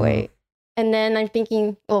was like, wait. And then I'm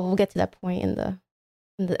thinking, well, we'll get to that point in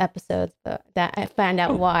the episodes, but that I found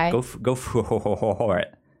out why. Go for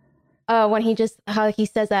it. When how he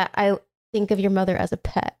says that, I think of your mother as a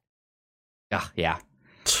pet. Yeah.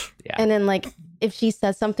 And then like if she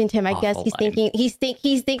says something to him, I guess he's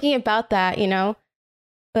thinking about that, you know,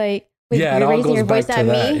 like you're raising your voice at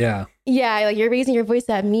me. Like you're raising your voice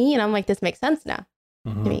at me, and I'm like, this makes sense now.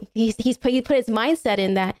 To me, he put his mindset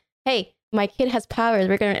in that. Hey, my kid has powers.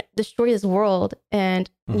 We're gonna destroy this world, and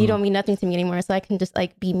you don't mean nothing to me anymore. So I can just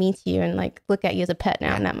like be mean to you and like look at you as a pet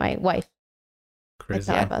now, not my wife.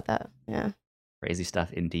 Crazy. I thought about that. Yeah. Crazy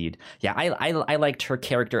stuff indeed. Yeah, I liked her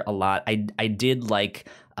character a lot. I did like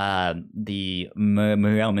the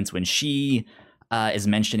moments when she is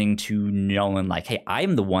mentioning to Nolan like, hey,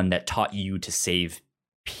 I'm the one that taught you to save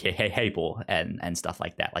people and stuff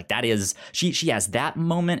like that. Like that is she has that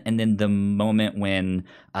moment, and then the moment when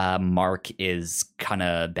Mark is kind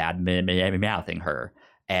of bad mouthing her,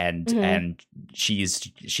 and she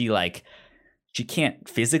can't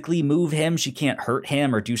physically move him, she can't hurt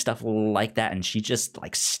him or do stuff like that, and she just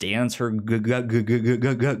like stands her ground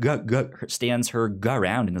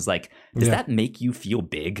and is like, does that make you feel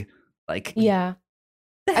big? Like, yeah,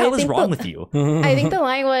 what the hell is wrong with you? I think the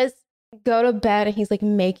line was, go to bed, and he's like,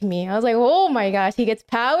 make me. I was like, oh my gosh, he gets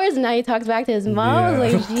powers, and now he talks back to his mom. I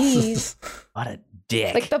was like, jeez. What a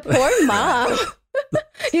dick. Like the poor mom.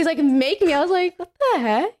 He's like, make me. I was like, what the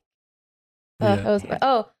heck?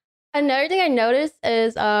 Another thing I noticed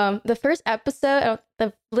is the first episode,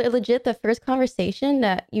 the first conversation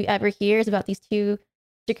that you ever hear is about these two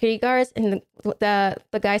security guards, and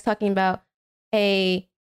the guy's talking about a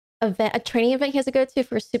training event he has to go to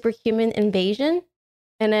for superhuman invasion,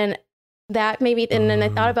 and then I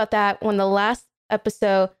thought about that when the last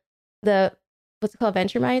episode, what's it called,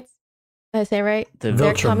 Venturemites? Did I say it right? The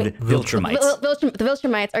Viltrumites. The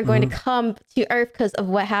Viltrumites are going to come to Earth because of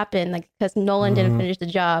what happened, like because Nolan didn't finish the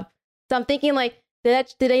job. So I'm thinking, like, did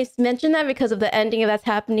I mention that because of the ending of that's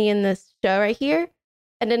happening in this show right here?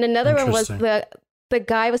 And then another one was the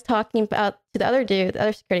guy was talking about to the other dude, the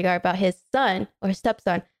other security guard, about his son or his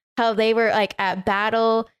stepson, how they were like at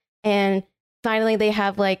battle and finally they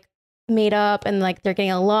have like made up and like they're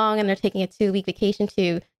getting along and they're taking a 2-week vacation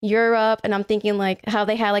to Europe. And I'm thinking like how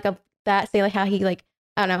they had like how he like,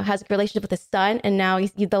 I don't know, has a relationship with his son. And now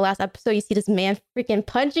the last episode, you see this man freaking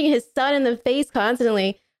punching his son in the face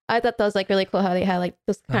constantly. I thought that was like really cool how they had like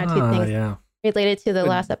those kind of two things related to the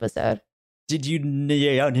last episode. Did you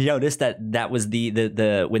notice that was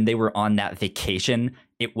the when they were on that vacation,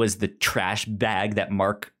 it was the trash bag that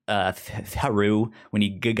Mark threw when he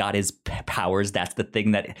got his powers? That's the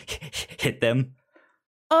thing that hit them.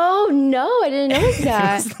 Oh no, I didn't notice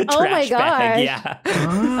that. Oh my gosh. Yeah.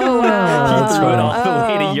 Oh wow. He threw it all the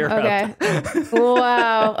way to Europe. Okay.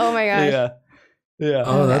 Wow. Oh my gosh. Yeah.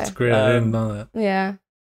 Oh, that's great. I didn't know that. Yeah.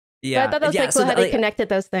 Yeah. But I thought that was like cool how they connected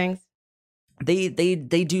those things. They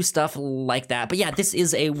do stuff like that. But yeah, this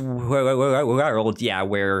is a world,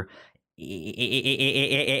 where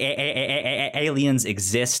aliens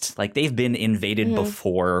exist. Like they've been invaded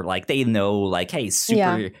before. Like they know, like, hey,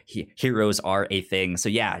 superheroes are a thing. So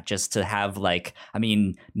yeah, just to have like, I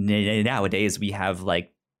mean, nowadays we have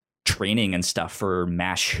like training and stuff for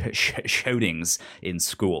mass shootings in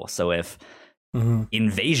school. So if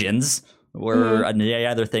invasions were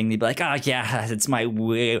another thing, they'd be like, oh yeah, it's my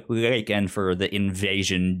weekend for the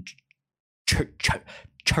invasion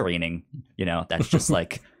training. You know, that's just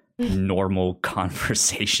like normal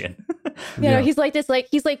conversation. No, he's like, wait,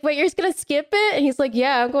 you're just gonna skip it? And he's like,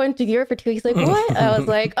 yeah, I'm going to Europe for 2 weeks. He's like, what? I'm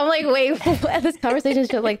like, wait, what? This conversation is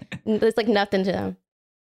just like, it's like nothing to them.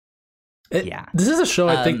 This is a show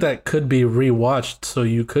I think that could be rewatched, so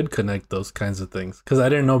you could connect those kinds of things. Because I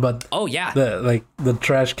didn't know about the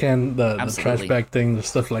trash can, the trash bag thing, the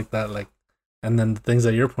stuff like that, like, and then the things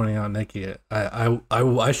that you're pointing out, Nikki.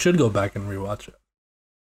 I should go back and rewatch it.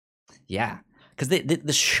 Yeah, because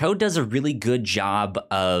the show does a really good job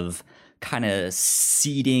of kind of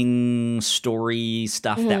seeding story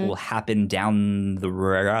stuff that will happen down the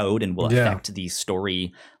road and will affect the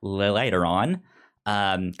story later on.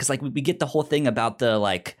 Because like we get the whole thing about the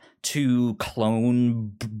like two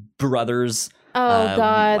clone brothers. Oh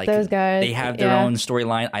God, like, those guys! They have their own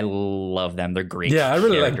storyline. I love them. They're great. Yeah, I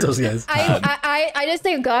really like those guys. I just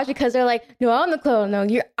say gosh because they're like, no, I'm the clone. No,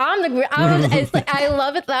 I'm the. It's like I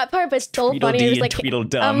love it that part, but it's so funny. It's like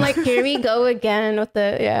I'm like, here we go again with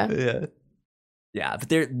the Yeah, but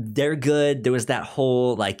they're good. There was that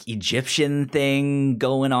whole like Egyptian thing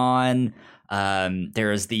going on.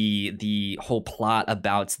 There's the whole plot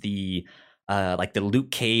about the like the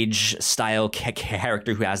Luke Cage style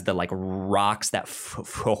character who has the like rocks that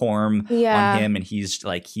form on him, and he's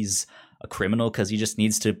a criminal because he just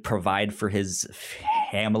needs to provide for his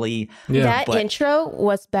family. That intro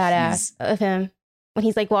was badass of him when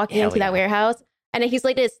he's like walking into that warehouse, and then he's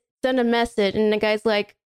like, "This send a message," and the guy's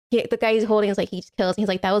like. The guy he's holding is like, he just kills. And he's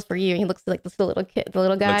like, that was for you. And he looks like this little kid, the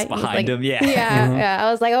little guy. Looks behind him,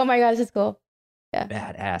 I was like, oh my God, this is cool. Yeah.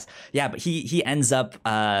 Badass. Yeah, but he ends up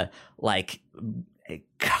like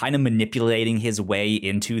kind of manipulating his way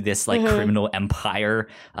into this like criminal empire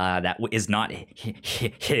that is not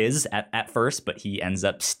his at first, but he ends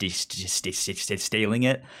up stealing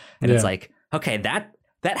it. And it's like, okay, that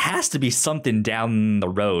has to be something down the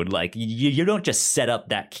road. Like you don't just set up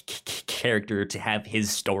that character to have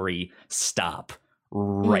his story stop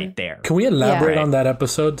right there. Can we elaborate on that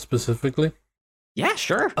episode specifically? Yeah,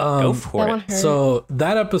 sure. Go for it. So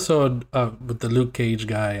that episode with the Luke Cage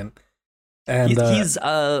guy and he's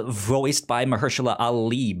voiced by Mahershala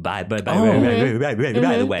Ali by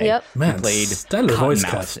the way. Yep. Man, he played stellar voice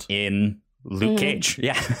cast in Luke Cage.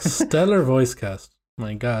 Yeah. Stellar voice cast.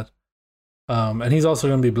 My God. And he's also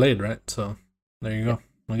going to be Blade, right? So there you go.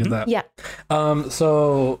 Look at that. Yeah.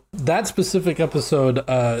 So that specific episode,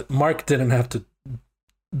 Mark didn't have to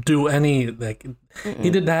do any he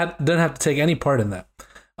didn't have to take any part in that.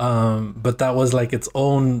 But that was like its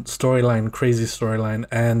own storyline, crazy storyline.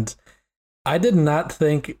 And I did not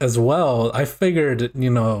think as well. I figured,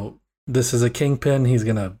 this is a kingpin. He's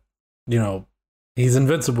going to, he's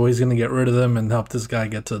invincible. He's going to get rid of them and help this guy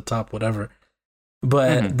get to the top, whatever.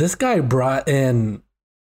 But this guy brought in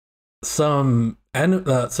the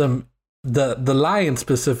lion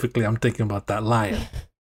specifically. I'm thinking about that lion.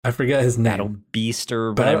 I forget his name. Battle Beast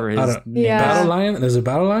or whatever his name is. Battle Lion? There's a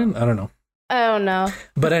Battle Lion? I don't know. I don't know.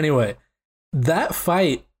 But anyway, that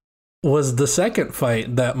fight was the second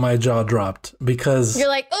fight that my jaw dropped because you're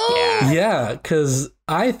like, oh yeah, because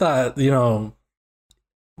I thought,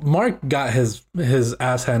 Mark got his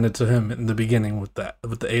ass handed to him in the beginning with the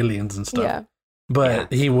aliens and stuff. Yeah.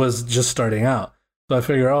 But he was just starting out. So I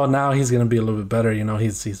figure, now he's gonna be a little bit better,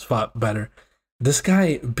 he's fought better. This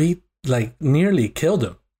guy nearly killed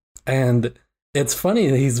him. And it's funny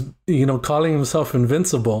that he's, calling himself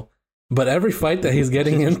invincible, but every fight that he's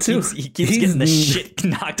getting into, he keeps getting the shit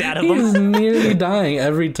knocked out of him. He's nearly dying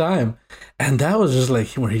every time. And that was just like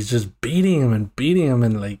where he's just beating him,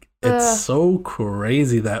 and like, it's so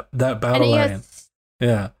crazy that battle lion.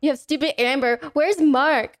 Yeah. You have stupid Amber. Where's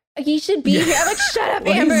Mark? He should be here. I'm like, shut up,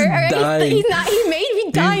 Amber. He's not. He may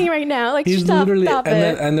be dying right now. Like, stop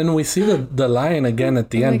it. And then we see the lion again at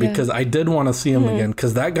the end because I did want to see him again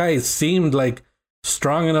because that guy seemed like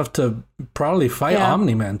strong enough to probably fight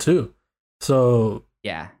Omni-Man too. So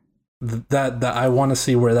that I want to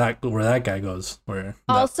see where that guy goes.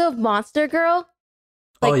 Also, Monster Girl.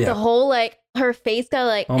 The whole her face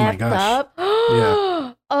got effed up.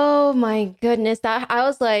 Yeah. Oh my goodness. That I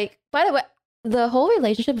was like. By the way. The whole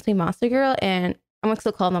relationship between Monster Girl and I'm going to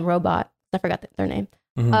still call them Robot. I forgot their name.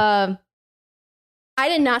 I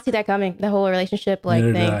did not see that coming. The whole relationship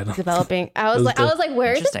developing. I was like,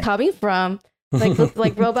 where is this coming from?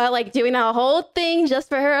 Like Robot doing that whole thing just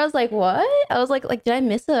for her. I was like, what? I was like, did I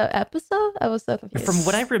miss an episode? I was so confused. From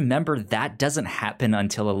what I remember, that doesn't happen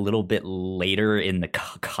until a little bit later in the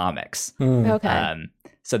comics. Okay.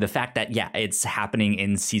 So the fact that it's happening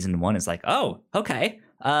in season 1 is like, oh, okay.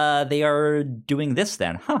 They are doing this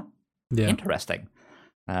then, huh? Yeah. Interesting.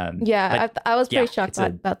 I was pretty shocked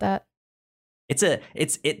about that. That's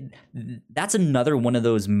another one of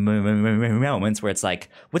those moments where it's like,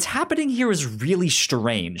 what's happening here is really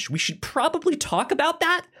strange. We should probably talk about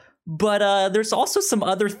that, but there's also some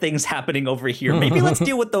other things happening over here. Maybe let's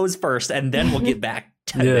deal with those first, and then we'll get back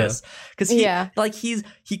to this. Because he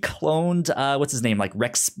cloned what's his name,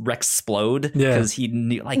 Rex Splode, because he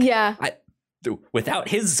knew without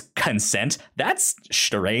his consent. That's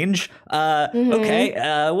strange.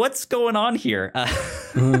 Okay, what's going on here?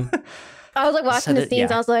 I was watching the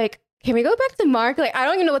scenes. I was like, can we go back to Mark? I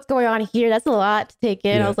don't even know what's going on here. That's a lot to take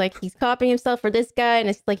in. I was like, he's copying himself for this guy, and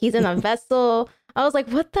it's like he's in a vessel. I was like,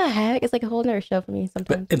 what the heck? It's like a whole other show for me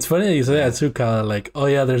sometimes. But it's funny that you say that too, Kyle.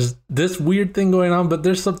 There's this weird thing going on, but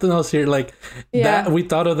there's something else here. That we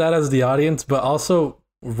thought of that as the audience, but also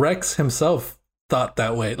Rex himself thought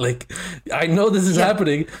that way. I know this is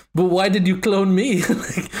happening, but why did you clone me?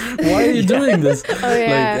 Why are you doing this?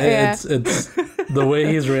 It's the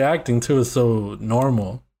way he's reacting to is so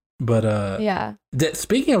normal. But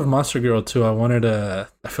speaking of Monster Girl too, I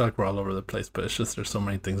feel like we're all over the place, but it's just there's so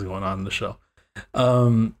many things going on in the show.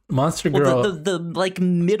 Monster Girl, the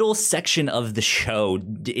middle section of the show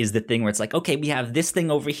is the thing where it's like, okay, we have this thing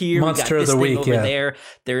over here, Monster we got this of the thing Week, over there.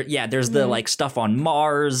 There's the stuff on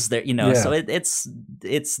Mars there, so it's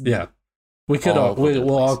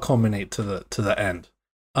we'll all culminate to the end.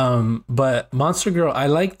 But Monster Girl, I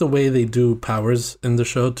like the way they do powers in the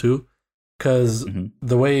show too, because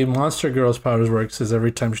the way Monster Girl's powers works is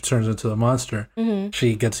every time she turns into a monster,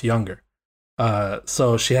 she gets younger.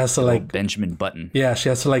 So she has to Benjamin Button. Yeah, she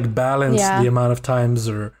has to balance the amount of times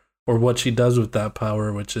or what she does with that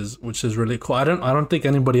power, which is really cool. I don't think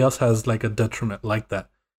anybody else has a detriment like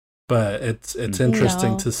that, but it's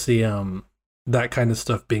interesting to see that kind of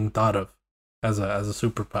stuff being thought of as a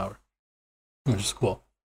superpower, which is cool.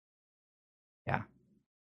 Yeah,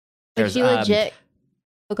 there's she legit.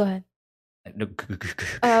 Go ahead. Go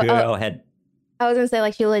ahead. I was gonna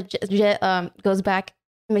say she legit goes back.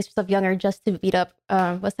 Makes herself younger just to beat up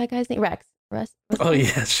what's that guy's name? Rex. And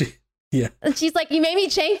she's like, you made me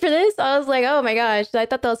change for this. I was like, oh my gosh. I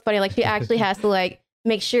thought that was funny. She actually has to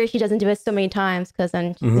make sure she doesn't do it so many times because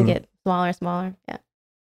then she's gonna get smaller and smaller.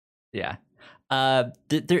 There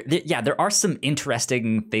are some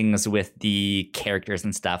interesting things with the characters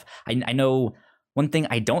and stuff. I know one thing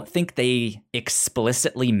I don't think they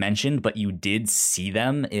explicitly mentioned, but you did see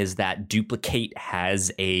them, is that Duplicate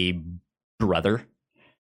has a brother.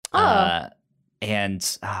 And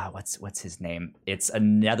what's his name? It's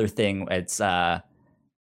another thing. It's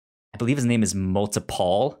I believe his name is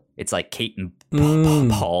Multipaul. It's like Kate and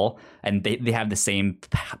Paul, and they have the same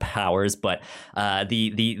powers. But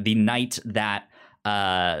the knight that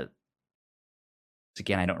again,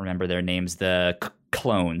 I don't remember their names. The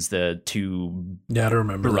clones, the two I don't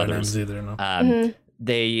remember brothers their names either. No.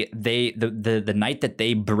 The night that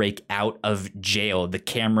they break out of jail, the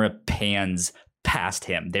camera pans past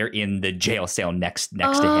him. They're in the jail cell next to him,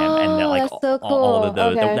 and like so cool. all of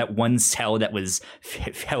that one cell that was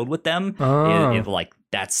filled with them, like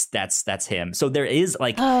that's him. So there is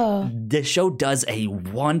like the show does a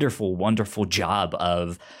wonderful job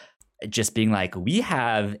of just being like, we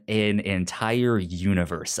have an entire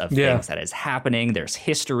universe of things that is happening. There's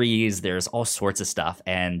histories, there's all sorts of stuff,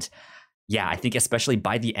 and yeah, I think especially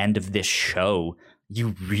by the end of this show,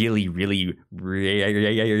 you really realize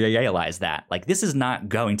that like this is not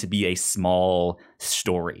going to be a small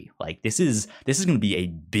story. Like this is going to be a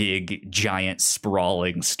big, giant,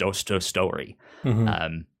 sprawling story.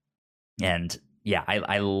 And yeah,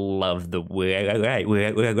 I love the way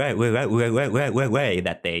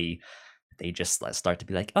that they just start to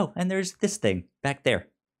be like, oh, and there's this thing back there.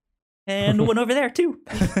 And one over there too.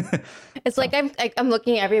 It's like I'm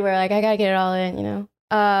looking everywhere. Like I gotta get it all in, you know.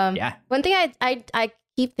 One thing I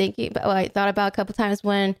keep thinking about, I thought about a couple times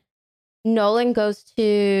when Nolan goes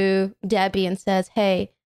to Debbie and says,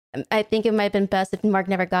 "Hey, I think it might have been best if Mark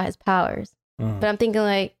never got his powers." But I'm thinking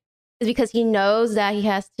like, is because he knows that he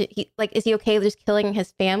has to. Is he okay with just killing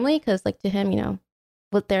his family? Because like to him, you know,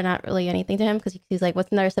 they're not really anything to him because he's like,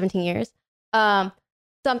 what's another 17 years? So I'm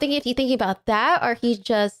thinking if he's thinking about that, or he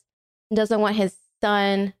just doesn't want his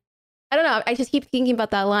son. I don't know. I just keep thinking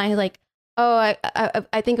about that line. He's like, oh,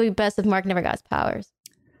 I think it would be best if Mark never got his powers.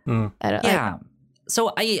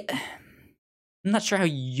 So I'm not sure how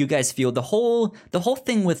you guys feel. The whole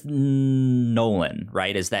thing with Nolan,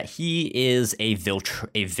 right, is that he is a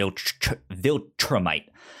Viltrumite.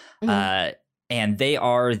 And they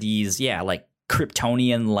are these, like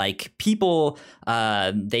Kryptonian-like people.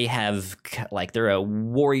 They have like, they're a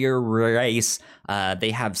warrior race.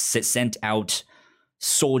 They have sent out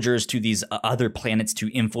soldiers to these other planets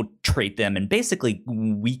to infiltrate them and basically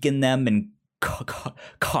weaken them and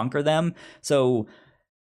conquer them. So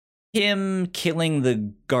him killing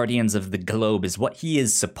the Guardians of the Globe is what he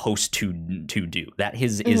is supposed to do. That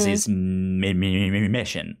is his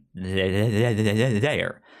mission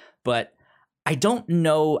there. But I don't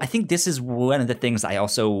know. I think this is one of the things I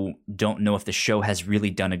also don't know if the show has really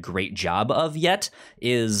done a great job of yet,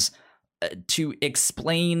 is to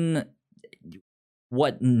explain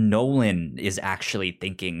what Nolan is actually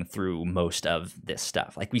thinking through most of this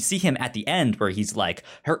stuff. Like we see him at the end where he's like,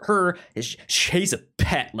 she's a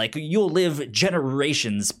pet. Like you'll live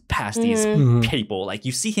generations past these people. Like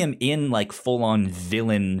you see him in like full on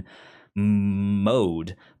villain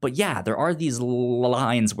mode. But yeah, there are these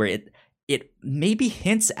lines where it maybe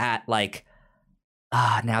hints at like,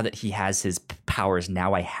 now that he has his powers,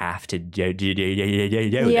 now I have to do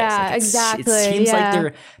this. Like exactly. It seems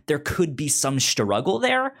like there could be some struggle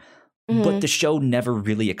there, but the show never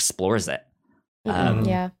really explores it.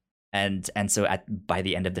 And so by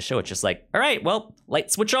the end of the show, it's just like, all right, well, light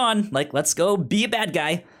switch on. Like, let's go be a bad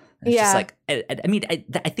guy. It's just like, I mean,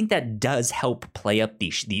 I think that does help play up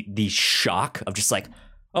the shock of just like,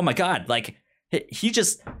 oh my God, like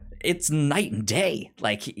it's night and day.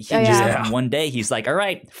 Like he just one day he's like, all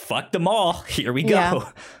right, fuck them all. Here we go.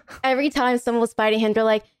 Every time someone was fighting him, they're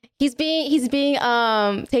like, he's being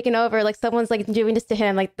taken over. Like someone's like doing this to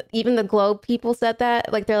him. Like even the Globe people said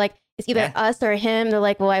that. Like they're like, it's either us or him. They're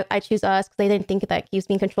like, well, I choose us because they didn't think that he was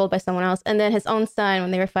being controlled by someone else. And then his own son,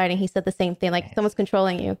 when they were fighting, he said the same thing. Like someone's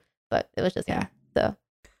controlling you, but it was just him. So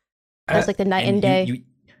that was like the night and day.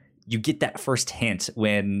 You get that first hint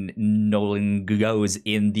when Nolan goes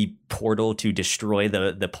in the portal to destroy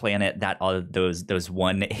the planet that all those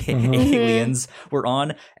one aliens were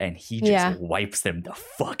on, and he just wipes them the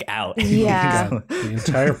fuck out. The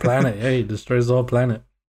entire planet. He destroys the whole planet.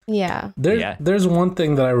 There's one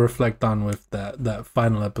thing that I reflect on with that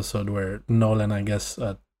final episode where Nolan, I guess,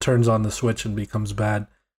 turns on the switch and becomes bad.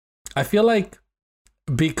 I feel like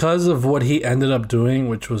because of what he ended up doing,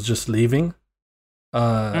 which was just leaving.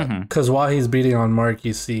 Because while he's beating on Mark,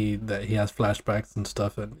 you see that he has flashbacks and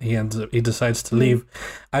stuff, and he decides to leave.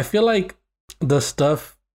 I feel like the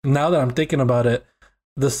stuff, now that I'm thinking about it,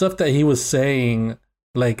 the stuff that he was saying,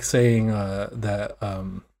 like saying that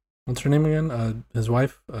what's her name again? His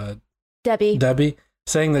wife, Debbie,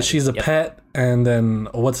 saying that she's a pet, and then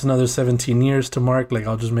what's another 17 years to Mark? Like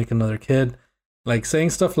I'll just make another kid. Like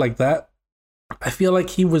saying stuff like that. I feel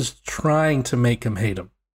like he was trying to make him hate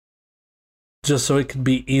him. Just so it could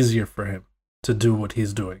be easier for him to do what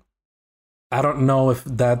he's doing. I don't know if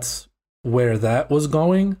that's where that was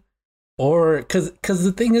going, or because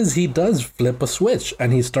the thing is, he does flip a switch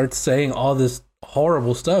and he starts saying all this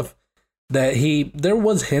horrible stuff that there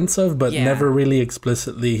was hints of, but never really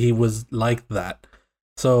explicitly he was like that.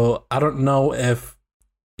 So I don't know if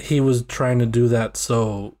he was trying to do that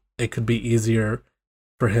so it could be easier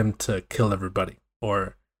for him to kill everybody,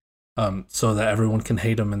 or so that everyone can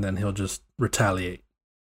hate him and then he'll just retaliate.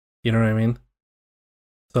 You know what I mean?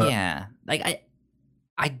 So, yeah, like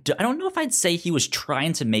I don't know if I'd say he was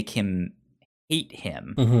trying to make him hate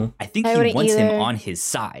him. Mm-hmm. I think he wants him on his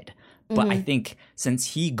side. But I think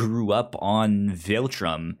since he grew up on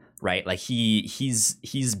Viltrum, right, like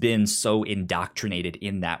he's been so indoctrinated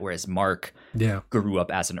in that, whereas Mark grew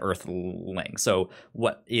up as an Earthling. So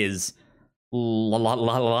what is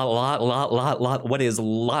what is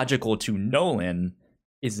logical to Nolan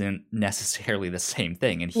isn't necessarily the same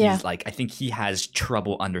thing. And he's like, I think he has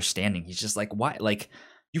trouble understanding. He's just like, why? Like,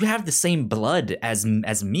 you have the same blood as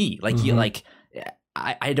me. Like, you like.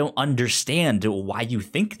 I don't understand why you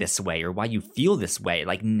think this way or why you feel this way.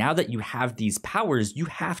 Like, now that you have these powers, you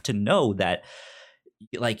have to know that,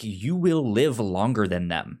 like, you will live longer than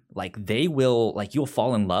them. Like, they will, like, you'll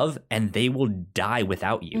fall in love and they will die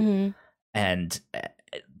without you. And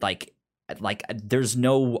like there's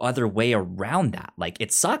no other way around that. Like,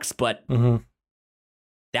 it sucks, but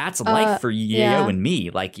that's life for Yeo and me.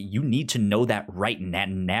 Like, you need to know that right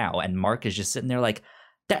now. And Mark is just sitting there like,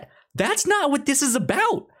 that's not what this is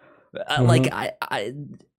about. Like,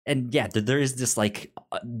 there is this like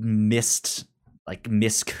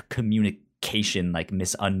miscommunication, like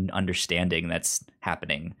misunderstanding that's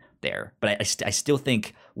happening there. But I still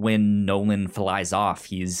think when Nolan flies off,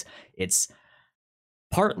 it's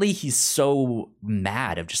partly he's so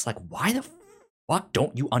mad of just like, why the fuck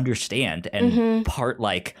don't you understand? And part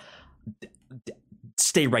like,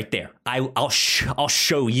 stay right there. I'll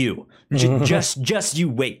show you. Just you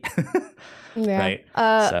wait. Right.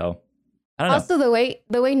 So I don't know. Also, the way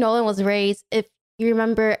Nolan was raised, if you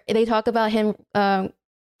remember, they talk about him. The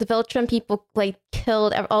Viltrum people like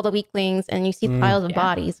killed all the weaklings, and you see piles of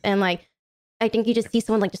bodies, and like I think you just see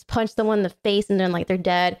someone like just punch someone in the face, and then like they're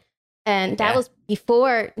dead. And that was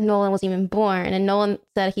before Nolan was even born. And Nolan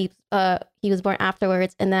said he was born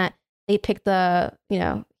afterwards, and that they picked they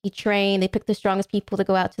picked the strongest people to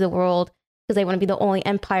go out to the world because they want to be the only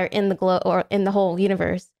empire in the globe or in the whole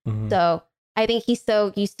universe. So I think he's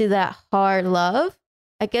so used to that hard love.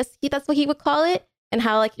 I guess that's what he would call it, and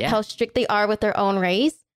how how strict they are with their own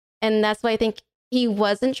race. And that's why I think he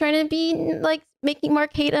wasn't trying to be like making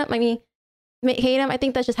Mark hate him. I mean, hate him. I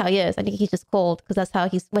think that's just how he is. I think he's just cold because that's how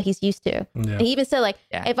what he's used to. And he even said like,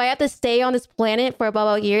 if I have to stay on this planet for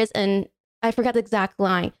about years, and I forgot the exact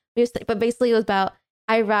line, but basically it was about,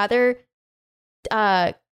 I'd rather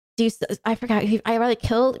I'd rather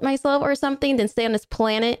kill myself or something than stay on this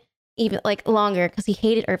planet even like longer, because he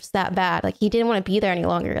hated Earth that bad. Like, he didn't want to be there any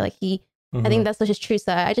longer. Like, I think that's his true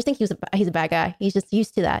side. I just think he's a bad guy. He's just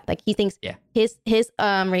used to that. Like, he thinks his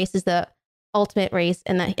race is the ultimate race,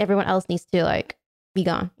 and that everyone else needs to like be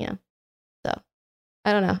gone. So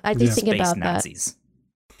I don't know. I just think about Nazis. that.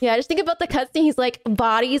 Yeah, I just think about the cutscene. He's like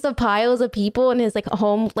bodies of piles of people in his like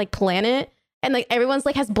home like planet, and like everyone's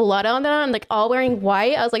like has blood on them, and like all wearing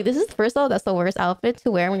white. I was like, this is, first of all, that's the worst outfit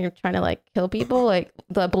to wear when you're trying to like kill people. Like,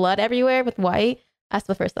 the blood everywhere with white. That's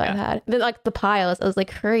the first thought I had. Then like the piles, I was like,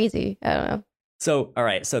 crazy. I don't know. So, all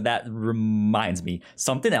right. So that reminds me,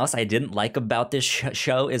 something else I didn't like about this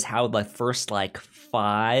show is how the first like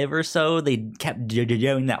 5 or so, they kept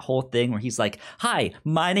doing that whole thing where he's like, "Hi,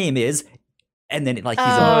 my name is," and then like he's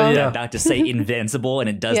about to say Invincible, and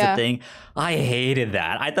it does the thing. I hated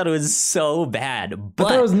that. I thought it was so bad. But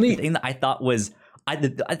that was neat. The thing that I thought was,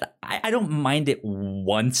 I don't mind it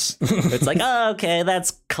once. It's like, oh, okay,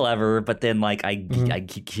 that's clever. But then like I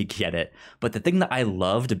get it. But the thing that I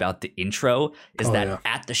loved about the intro is that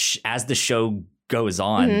as the show goes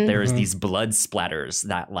on, there's these blood splatters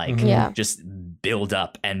that like just build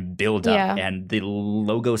up and build up, and the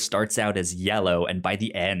logo starts out as yellow, and by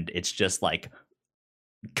the end it's just like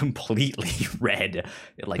completely red,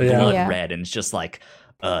 like blood red, and it's just like,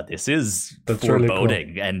 this is that's foreboding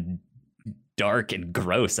really cool. and dark and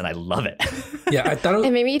gross, and I love it. I thought it was...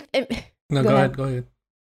 It made me... No, go ahead.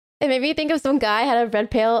 It made me think of some guy had a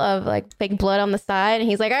red pail of like fake blood on the side, and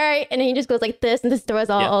he's like, all right, and then he just goes like this, and this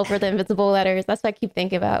throws all over the invisible letters. That's what I keep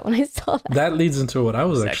thinking about when I saw that. That leads into what I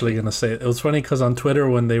was actually going to say. It was funny because on Twitter,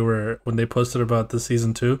 when they posted about the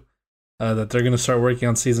season 2, that they're going to start working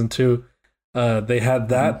on season 2, they had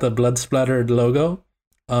the blood splattered logo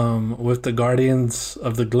with the Guardians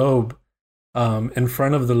of the Globe in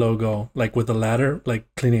front of the logo, like with a ladder, like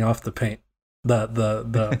cleaning off the paint.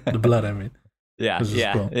 the blood. I mean, yeah,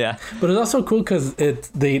 cool. yeah. But it's also cool because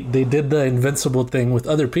they did the invincible thing with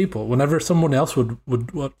other people. Whenever someone else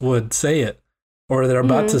would say it, or they're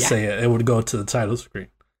about to say it, it would go to the title screen,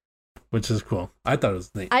 which is cool. I thought it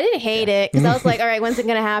was neat. I didn't hate it because I was like, all right, when's it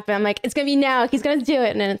gonna happen? I'm like, it's gonna be now. He's gonna do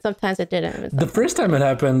it, and then sometimes it didn't. The first time it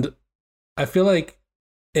happened, I feel like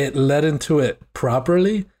it led into it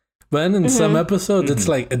properly. But then in some episodes, it's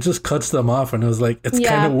like, it just cuts them off. And it was like, it's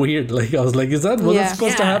kind of weird. Like, I was like, was that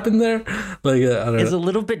supposed to happen there? Like, I don't know. It's a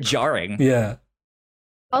little bit jarring. Yeah.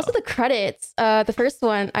 Also, the credits. The first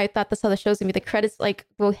one, I thought that's how the show's gonna be. The credits like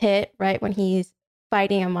will hit right when he's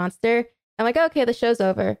fighting a monster. I'm like, okay, the show's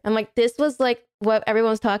over. I'm like, this was like what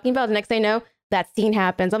everyone was talking about. The next thing I know, that scene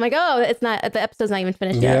happens. I'm like, oh, it's not, the episode's not even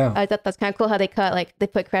finished yet. I thought that's kind of cool how they cut, like, they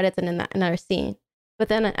put credits and then another scene. But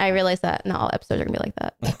then I realized that not all episodes are gonna be like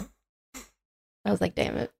that. I was like,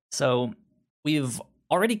 damn it. So we've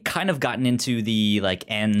already kind of gotten into the like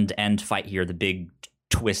end fight here, the big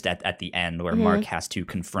twist at the end where Mark has to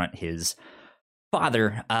confront his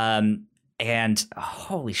father. And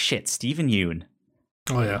holy shit, Stephen Yeun.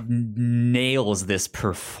 Oh yeah, nails this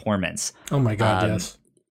performance. Oh my god, yes.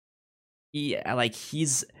 Yeah, like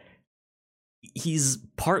he's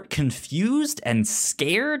part confused and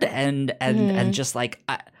scared and just like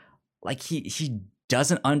he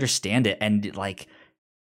doesn't understand it, and like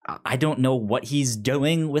I don't know what he's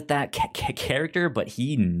doing with that character, but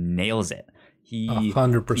he nails it. He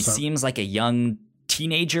 100%. He seems like a young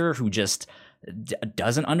teenager who just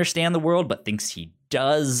doesn't understand the world but thinks he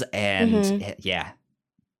does, and yeah,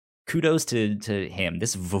 kudos to him.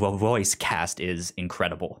 This voice cast is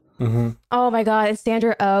incredible. Oh my god, it's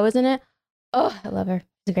Sandra Oh, isn't it? Oh, I love her.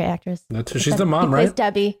 She's a great actress. She's the mom, right? She plays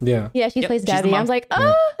Debbie. Yeah, she plays Debbie. I was like,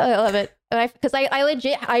 oh, I love it. Because I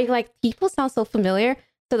legit, like, people sound so familiar.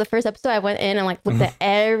 So the first episode, I went in and like looked at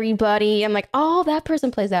everybody. I'm like, oh, that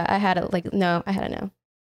person plays that. I had to know.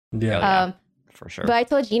 Yeah, for sure. But I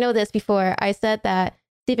told Gino this before. I said that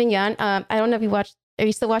Stephen Yeun. I don't know if you watched. Are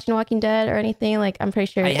you still watching Walking Dead or anything? Like, I'm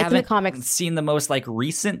pretty sure I it's haven't in the comics. Seen the most like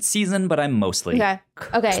recent season, but I'm mostly okay.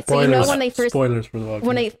 Spoilers. So you know when they first spoilers for the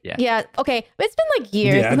Walking Dead. Yeah. Okay, but it's been like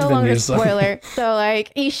years. It's no longer a spoiler. So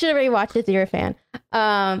like, you should already watch it if you're a fan.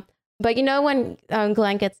 But you know when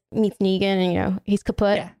Glenn meets Negan and you know he's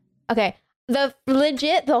kaput. Yeah. Okay. The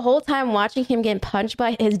whole time watching him getting punched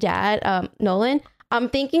by his dad, Nolan, I'm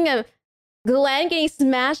thinking of Glenn getting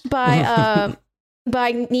smashed by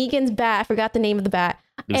by Negan's bat. I forgot the name of the bat.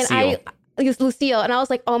 Lucille. And it's Lucille. And I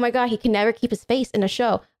was like, oh my god, he can never keep his face in a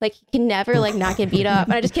show. Like he can never like not get beat up.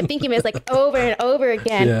 And I just kept thinking of it like over and over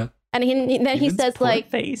again. Yeah. And then he says like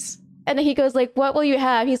face. And then he goes like, what will you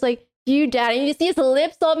have? He's like, you dad. And you see his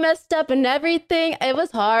lips all messed up and everything. It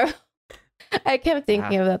was hard. I kept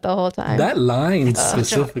thinking of that the whole time. That line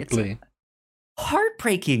specifically.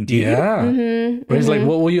 Heartbreaking, dude. Yeah. Where he's like,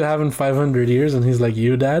 what will you have in 500 years? And he's like,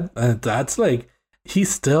 you dad? And that's like, he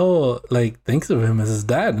still like thinks of him as his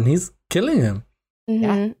dad and he's killing him.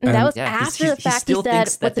 Yeah. And that was after the fact he said,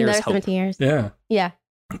 what's another 17 years? Yeah. Yeah.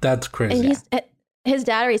 That's crazy. And his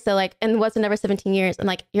dad already said like, and what's another 17 years? And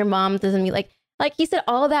like, your mom doesn't mean like he said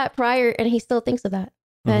all that prior and he still thinks of that.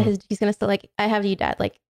 That he's going to still like, I have you dad.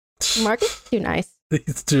 Like, Mark is too nice.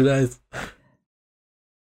 He's too nice.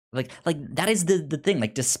 Like that is the thing.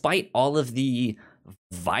 Like, despite all of the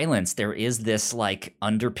violence, there is this like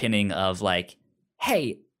underpinning of like,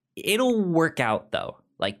 hey, it'll work out though.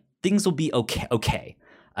 Like things will be okay.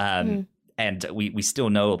 And we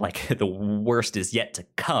still know like the worst is yet to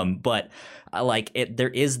come. But there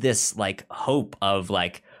is this like hope of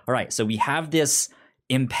like, all right, so we have this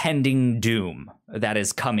impending doom that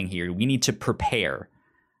is coming here. We need to prepare.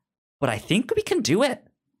 But I think we can do it.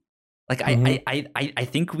 Like I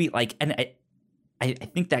think we like, and I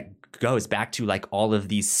think that goes back to like all of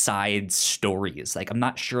these side stories. Like I'm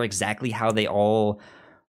not sure exactly how they all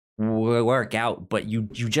work out, but you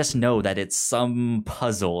just know that it's some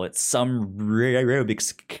puzzle. It's some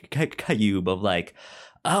Rubik's cube of like,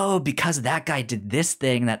 oh, because that guy did this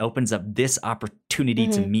thing that opens up this opportunity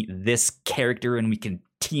to meet this character, and we can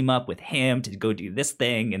team up with him to go do this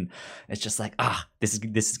thing, and it's just like this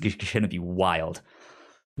is gonna be wild.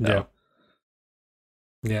 Yeah.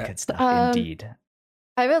 Good stuff indeed.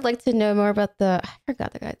 I would like to know more about I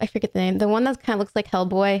forgot the name. The one that kind of looks like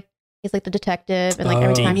Hellboy. He's like the detective, and like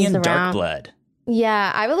every time he's around. Darkblood.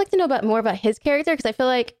 Yeah, I would like to know more about his character, because I feel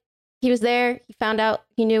like he was there, he found out,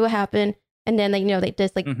 he knew what happened, and then like, you know, they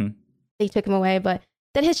just like they took him away, but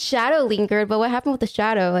then his shadow lingered. But what happened with the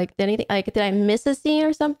shadow? Like, did I miss a scene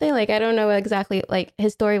or something? Like, I don't know exactly. Like,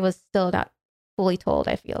 his story was still not fully told,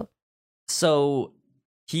 I feel. So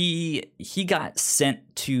he got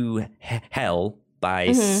sent to hell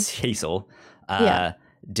by Cecil.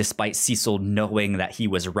 Despite Cecil knowing that he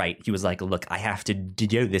was right, he was like, "Look, I have to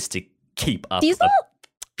do this to keep up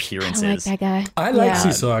appearances." I don't like that guy. I like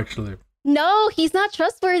Cecil actually. No, he's not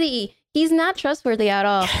trustworthy. He's not trustworthy at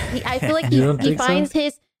all. I feel like he finds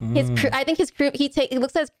his crew. I think his crew. He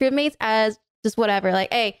looks at his crewmates as just whatever.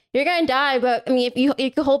 Like, hey, you're gonna die, but I mean, if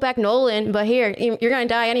you could hold back Nolan, but here you're gonna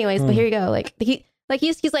die anyways. But here you go. Like he's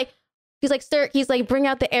like, sir. He's like, bring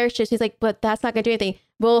out the airships. He's like, but that's not gonna do anything.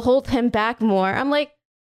 We'll hold him back more. I'm like,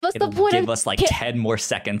 what's the point? Give us like 10 more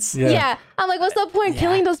seconds. Yeah. I'm like, what's the point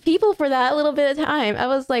killing those people for that little bit of time? I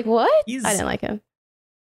was like, what? I didn't like him.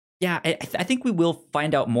 Yeah, I think we will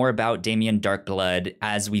find out more about Damien Darkblood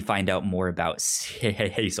as we find out more about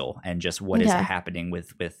Hazel and just what is happening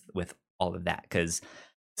with all of that. Because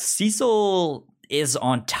Cecil is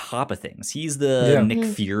on top of things. He's the Nick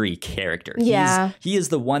Fury character. He is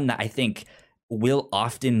the one that I think will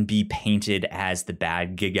often be painted as the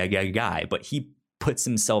bad guy, but he puts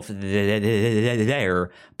himself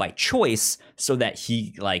there by choice so that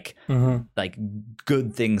he like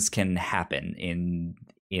good things can happen in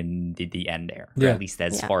the end there, or at least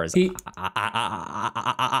as far as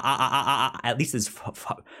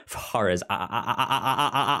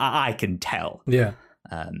I can tell. Yeah,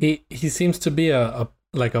 he seems to be a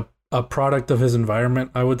product of his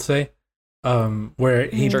environment, I would say, where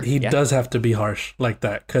he does have to be harsh like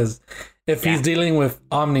that, because if he's dealing with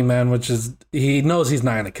Omni-Man, which is, he knows he's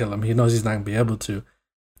not gonna kill him, he knows he's not gonna be able to,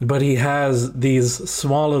 but he has these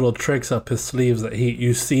small little tricks up his sleeves that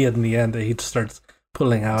you see in the end that he starts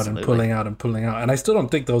pulling out and pulling out and pulling out. And I still don't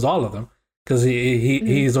think those all of them, because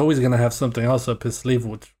he's always going to have something else up his sleeve,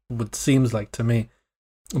 which seems like to me.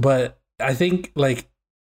 But I think like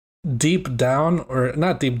deep down, or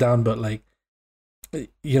not deep down, but like,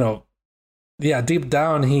 deep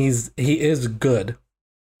down, he is good,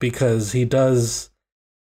 because he does,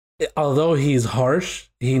 although he's harsh,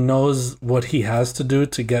 he knows what he has to do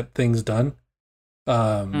to get things done.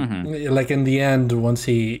 Like in the end, once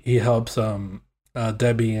he helps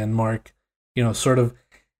Debbie and Mark, sort of,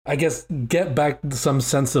 I guess, get back some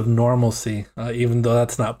sense of normalcy, even though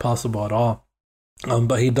that's not possible at all.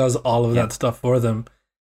 But he does all of that stuff for them.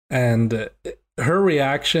 And her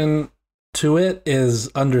reaction to it is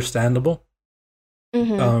understandable.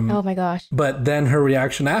 Oh my gosh. But then her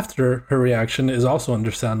reaction after her reaction is also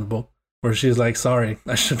understandable, where she's like, sorry,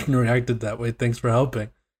 I shouldn't have reacted that way. Thanks for helping.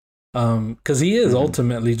 Because he is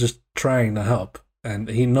ultimately just trying to help. And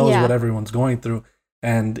he knows what everyone's going through,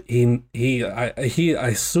 and I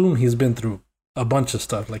assume he's been through a bunch of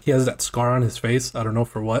stuff. Like, he has that scar on his face. I don't know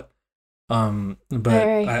for what. But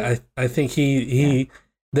I think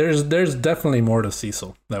there's definitely more to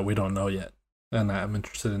Cecil that we don't know yet, and I'm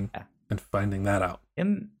interested in finding that out.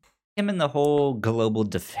 Him and the whole global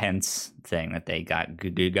defense thing that they got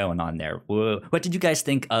going on there. What did you guys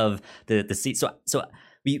think of the so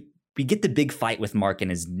we get the big fight with Mark and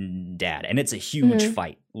his dad, and it's a huge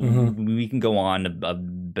fight. We can go on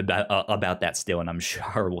about that still, and I'm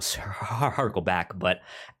sure we'll circle back. But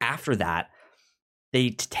after that,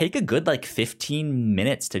 they take a good 15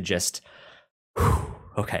 minutes to just,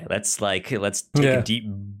 okay, let's take a deep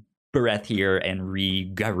breath here and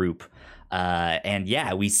regroup.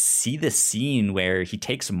 And we see this scene where he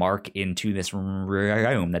takes Mark into this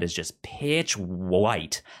room that is just pitch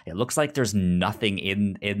white. It looks like there's nothing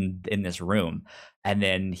in this room. And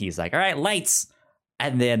then he's like, all right, lights.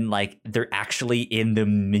 And then they're actually in the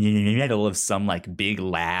middle of some big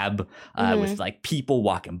lab with people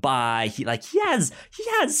walking by. He has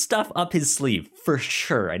stuff up his sleeve for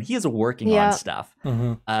sure, and he is working on stuff.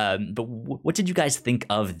 But what did you guys think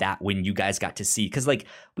of that when you guys got to see? Because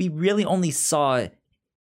we really only saw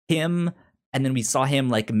him, and then we saw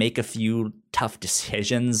him make a few tough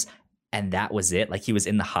decisions, and that was it. He was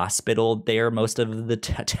in the hospital there most of the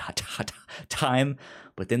time.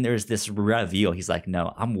 But then there's this reveal. He's like,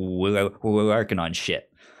 no, I'm working on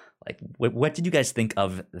shit. What did you guys think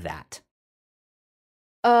of that?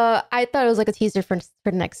 I thought it was a teaser for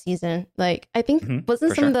next season. I think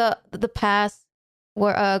wasn't some of the past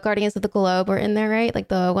where Guardians of the Globe were in there, right?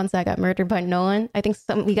 The ones that got murdered by Nolan. I think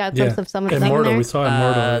we got some of them in there. We saw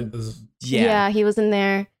Immortal. Yeah, he was in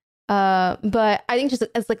there. But I think just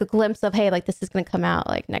it's a glimpse of, hey, this is gonna come out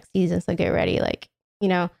next season, so get ready.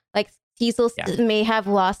 Cecil may have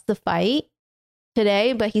lost the fight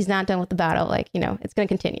today, but he's not done with the battle. It's going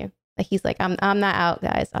to continue. He's I'm not out,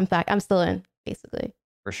 guys. I'm still in, basically.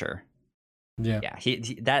 For sure. Yeah.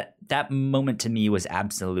 Yeah. That moment to me was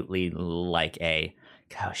absolutely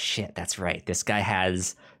oh shit, that's right. This guy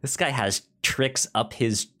has tricks up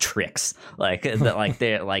his tricks. Like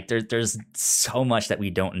there's so much that we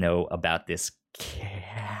don't know about this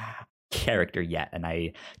character yet, and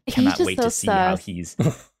I cannot wait to see how he's.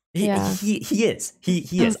 He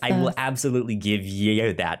is. I will absolutely give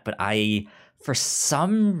you that. But for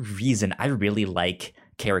some reason, I really like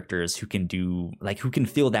characters who can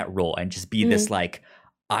fill that role and just be this like,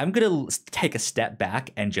 I'm gonna take a step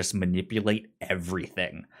back and just manipulate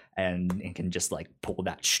everything, and can just like pull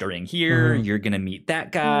that string here. You're gonna meet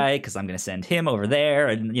that guy because I'm gonna send him over there,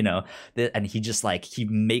 and and he just like he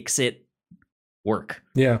makes it work.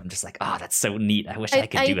 Yeah, I'm just like, that's so neat. I wish I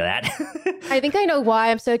could do that. I think I know why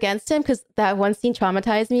I'm so against him, because that one scene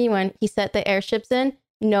traumatized me when he set the airships in,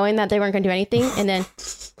 knowing that they weren't going to do anything, and then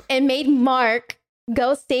it made Mark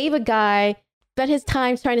go save a guy, spend his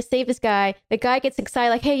time trying to save this guy. The guy gets excited,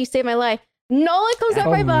 like, "Hey, you saved my life." Nolan comes up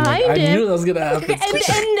right behind him. I knew that was gonna happen. And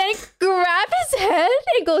then grab his head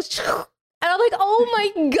and goes. And I'm like, oh my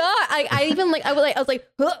god! I was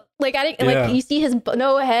like, I didn't like. You see his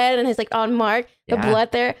no head and his like on Mark, the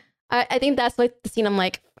blood there. I think that's like the scene. I'm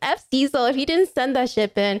like, F Cecil. If he didn't send that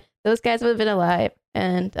ship in, those guys would have been alive.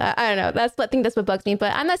 And I don't know. I think that's what bugs me.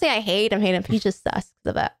 But I'm not saying I hate him. He just sus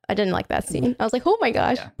of that. I didn't like that scene. I was like, oh my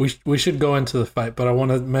gosh. Yeah. We should go into the fight, but I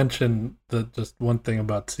want to mention just one thing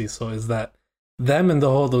about Cecil is that them and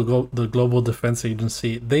the Global Defense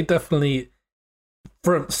Agency, they definitely,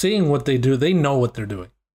 from seeing what they do, they know what they're doing.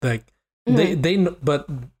 Like but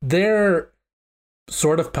they're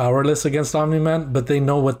sort of powerless against Omni-Man, but they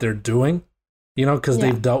know what they're doing, because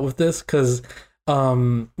they've dealt with this. Because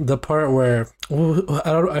the part where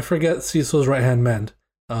I forget Cecil's right hand man.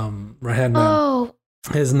 Oh,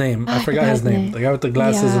 his name. I forgot his name. The guy with the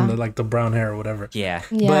glasses and the brown hair or whatever. Yeah.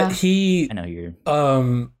 But he, I know you're.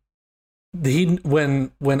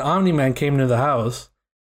 When Omni-Man came to the house,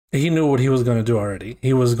 he knew what he was going to do already.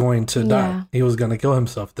 He was going to die. He was going to kill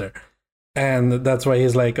himself there. And that's why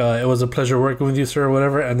he's like, it was a pleasure working with you, sir, or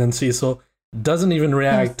whatever. And then Cecil doesn't even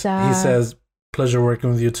react. He says, pleasure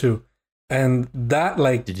working with you too. And that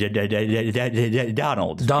like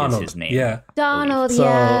Donald is his name. Yeah. Donald,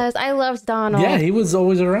 yes. I loved Donald. Yeah, he was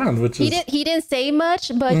always around, he didn't say much,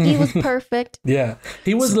 but he was perfect. Yeah.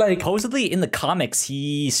 He was like supposedly in the comics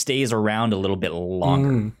he stays around a little bit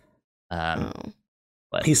longer.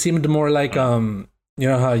 But he seemed more like you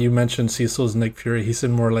know how you mentioned Cecil's Nick Fury, he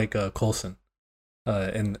seemed more like Coulson.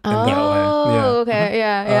 In that way. Yeah. Okay.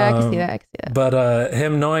 Yeah, I can see that. But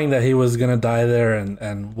him knowing that he was gonna die there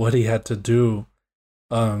and what he had to do,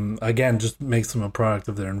 again, just makes them a product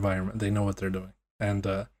of their environment. They know what they're doing, and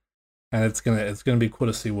it's gonna be cool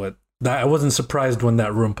to see what. I wasn't surprised when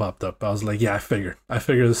that room popped up. I was like, yeah, I figured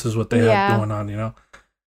this is what they have going on,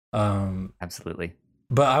 Absolutely.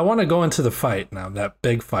 But I want to go into the fight now. That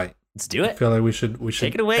big fight. Let's do it. I feel like we should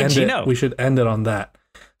take it away, Gino. We should end it on that.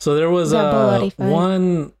 So there was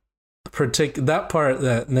one that part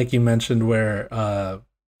that Nikki mentioned where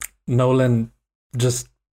Nolan just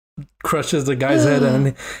crushes the guy's head,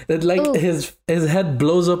 and his head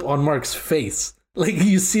blows up on Mark's face. Like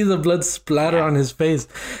you see the blood splatter on his face,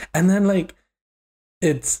 and then like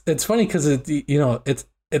it's funny because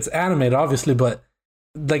it's animated obviously, but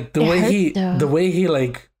like the way he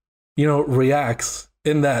like reacts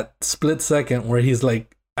in that split second where he's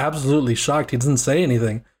like absolutely shocked. He doesn't say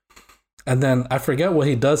anything. And then I forget what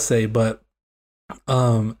he does say, but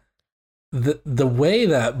the way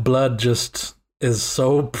that blood just is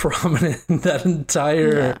so prominent in that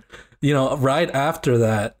entire, right after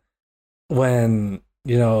that, when,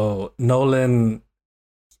 Nolan,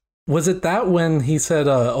 was it that when he said,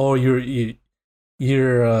 oh, you're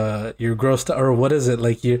grossed out, or what is it?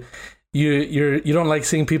 Like you don't like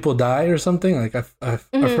seeing people die or something? Like I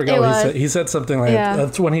forgot what he said. He said something like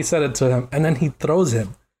that's when he said it to him, and then he throws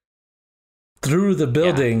him through the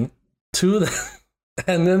building to the,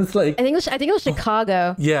 and then it's like I think it was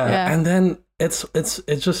Chicago. Yeah, and then it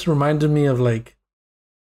just reminded me of like,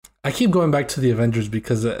 I keep going back to the Avengers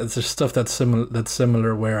because it's just stuff that's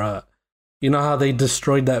similar where you know how they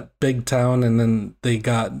destroyed that big town and then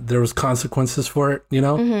there was consequences for it, you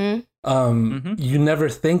never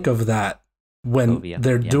think of that when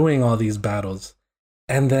they're doing all these battles.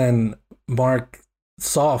 And then Mark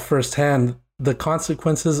saw firsthand the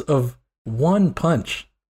consequences of one punch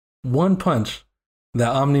that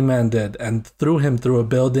Omni-Man did and threw him through a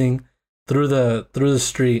building, through the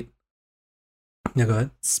street. Yeah, go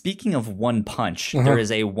ahead. Speaking of One Punch, there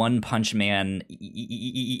is a One Punch Man Easter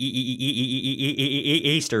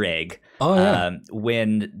egg. Oh yeah.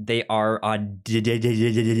 When they are auditioning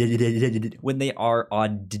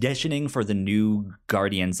for the new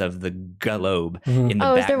Guardians of the Globe, in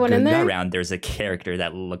the background, there's a character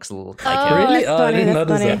that looks like him. Really? Oh, I didn't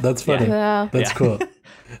notice that. That's funny. Yeah. That's cool.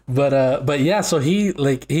 But yeah, so he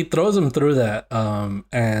throws him through that,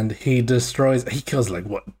 and he kills like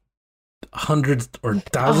what, hundreds or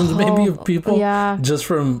thousands maybe of people just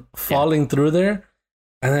from falling through there.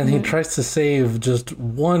 And then he tries to save just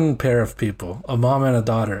one pair of people, a mom and a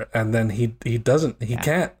daughter, and then he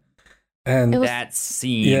can't. And that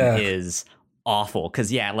scene is awful because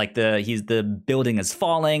the building is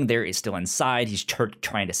falling, there is still inside, he's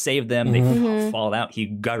trying to save them, they fall out, he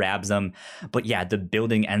grabs them, but the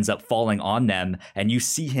building ends up falling on them, and you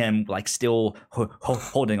see him like still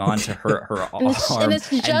holding on to her arm, and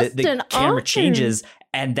it's just the camera changes,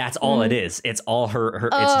 and that's all it is. It's all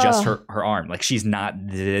her it's just her arm, like she's not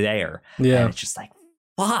there. And it's just like,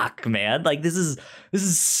 fuck, man, like this is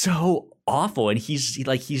so awful. And he's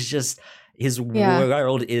just, his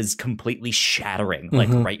world is completely shattering, like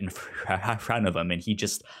right in front of him, and he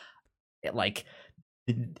just like,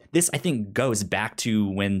 this I think goes back to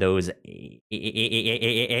when those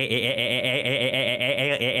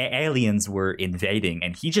aliens were invading,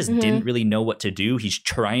 and he just didn't really know what to do. He's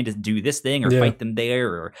trying to do this thing or fight them there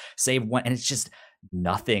or save one, and it's just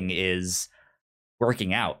nothing is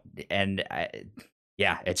working out. And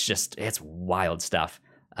it's wild stuff.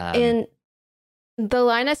 And the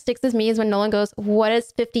line that sticks with me is when Nolan goes, "What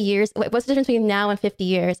is 50 years? What's the difference between now and 50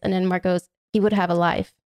 years?" And then Mark goes, "He would have a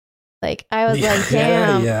life." Like, I was like,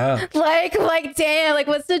 damn. Like, damn. Like,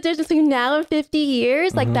 what's the difference between now and 50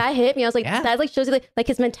 years? Like, that hit me. I was like, that like shows you like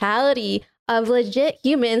his mentality of legit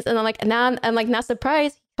humans. And I'm like, now I'm like not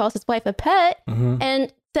surprised. He calls his wife a pet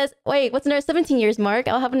and says, "Wait, what's another 17 years, Mark?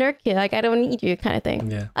 I'll have another kid. Like, I don't need you," kind of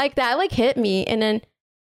thing. Yeah. Like, that like hit me. And then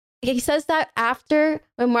he says that after,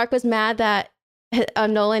 when Mark was mad that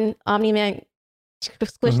Nolan Omni-Man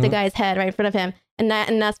squished the guy's head right in front of him, and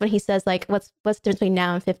that's when he says like, what's the difference between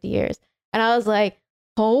now and 50 years? And I was like,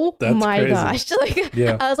 oh, that's my crazy. Gosh. Like,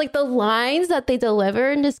 I was like, the lines that they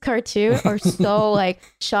deliver in this cartoon are so like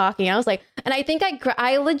shocking. I was like, and I think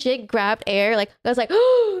I legit grabbed air. Like, I was like,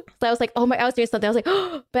 oh, so I was like, oh my, I was doing something. I was like,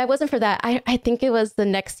 oh, but I wasn't for that. I think it was the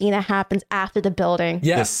next scene that happens after the building.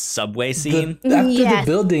 Yeah. The subway scene. After the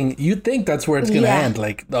building, you think that's where it's going to end.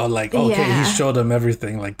 Like, okay, he showed them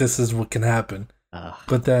everything. Like, this is what can happen.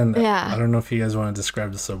 But then I don't know if you guys want to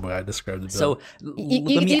describe the subway. I described the building. So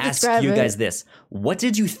let me ask you guys this: what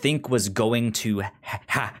did you think was going to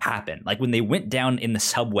happen? Like when they went down in the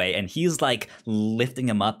subway, and he's like lifting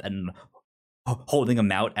him up and holding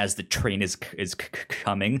him out as the train is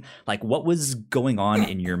coming. Like, what was going on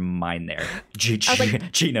in your mind there,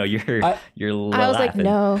 Gino? You're I was like,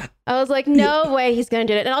 no. I was like, no way he's gonna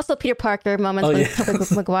do it. And also Peter Parker moments when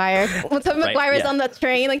Tobey Maguire, when Tobey Maguire is on the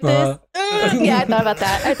train like this. I thought about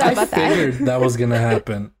that. I figured that was gonna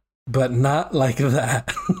happen, but not like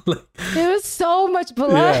that. Like, there was so much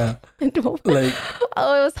blood. Like,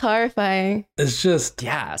 oh, it was horrifying. It's just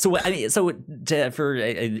So I mean, for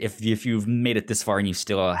if you've made it this far and you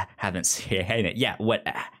still haven't seen it, what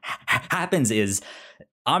happens is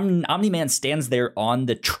Omni-Man stands there on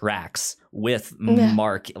the tracks with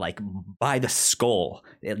Mark, like by the skull,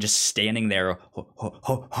 just standing there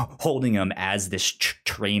holding him as this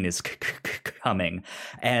train is coming.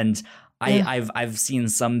 And I've seen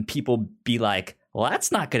some people be like, well,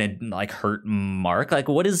 that's not gonna like hurt Mark. Like,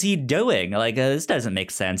 what is he doing? Like, this doesn't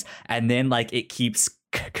make sense. And then like it keeps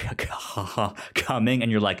coming, and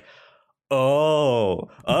you're like, oh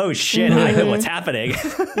shit, I know what's happening.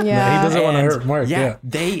 He doesn't want to hurt Mark.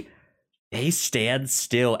 They stand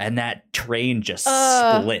still, and that train just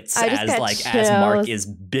splits as Mark is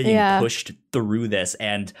being pushed through this,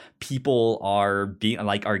 and people are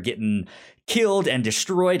getting killed and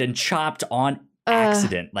destroyed and chopped on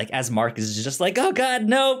accident. Like, as Mark is just like, oh god,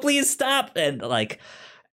 no, please stop. And like,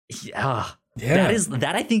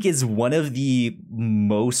 that I think is one of the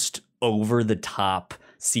most over the top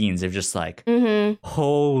scenes of just like,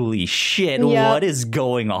 holy shit, what is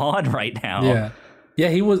going on right now?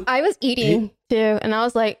 He was. I was eating too, and I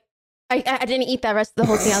was like, I didn't eat that rest of the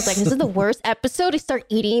whole thing. I was like, this is the worst episode to start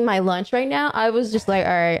eating my lunch right now. I was just like,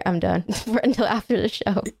 all right, I'm done until after the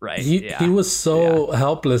show. Right. He was so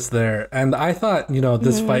helpless there, and I thought,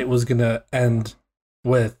 this fight was gonna end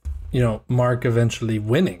with, Mark eventually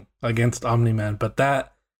winning against Omni-Man, but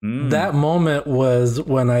that moment was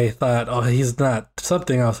when I thought, oh, he's not.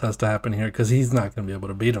 Something else has to happen here because he's not gonna be able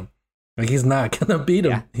to beat him. Like he's not gonna beat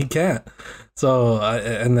him. Yeah. He can't. So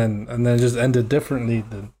and then it just ended differently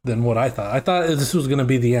than what I thought. I thought this was gonna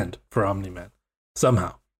be the end for Omni-Man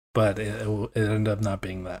somehow, but it ended up not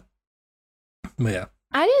being that. But yeah,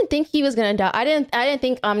 I didn't think he was gonna die. I didn't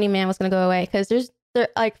think Omni-Man was gonna go away because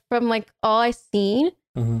from all I've seen,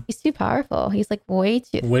 he's too powerful. He's like way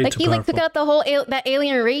too he like took out the whole that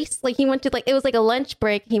alien race. Like he went to it was like a lunch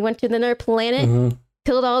break. He went to another planet,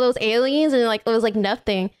 killed all those aliens, and like it was like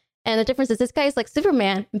nothing. And the difference is this guy's like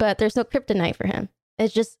Superman, but there's no kryptonite for him.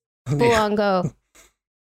 It's just full on go.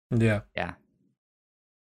 Yeah.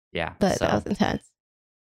 But that was intense.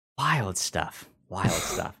 Wild stuff. What?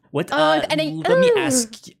 Let me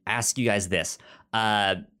ask you guys this.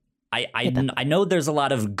 I know there's a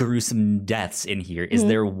lot of gruesome deaths in here. Is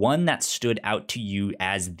there one that stood out to you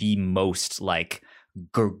as the most like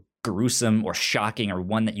gruesome or shocking, or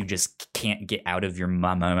one that you just can't get out of your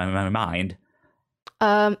mind?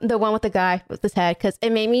 The one with the guy with his head, because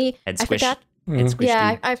it made me. I forgot.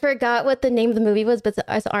 Yeah, I forgot what the name of the movie was, but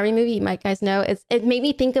it's an army movie. You might guys know. It made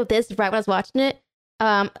me think of this right when I was watching it.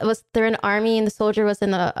 They're in an army and the soldier was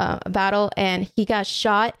in a battle and he got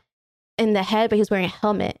shot in the head, but he was wearing a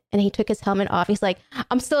helmet and he took his helmet off. He's like,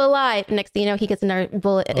 I'm still alive. And next thing you know, he gets another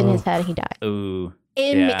bullet in his head and he dies. Ooh.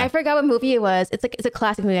 I forgot what movie it was. It's a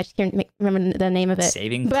classic movie. I just can't remember the name of it.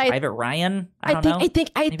 Saving Private Ryan? I don't know. I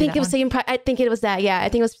think it was Saving Private. I think it was that. Yeah, I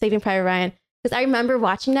think it was Saving Private Ryan. Because I remember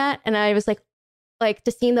watching that and I was like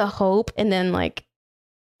just seeing the hope and then like,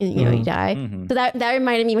 you die. So that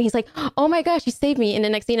reminded me when he's like, oh my gosh, you saved me. And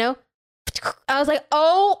then next thing you know, I was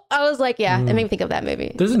like, yeah, it made me think of that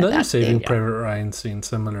movie. There's another Saving Private Ryan scene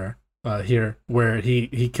similar here where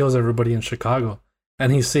he kills everybody in Chicago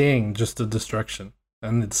and he's seeing just the destruction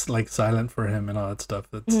and it's like silent for him and all that stuff.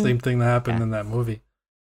 That's the same thing that happened in that movie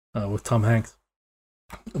with Tom Hanks.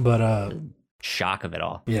 But shock of it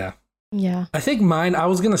all. Yeah. I think I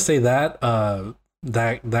was gonna say that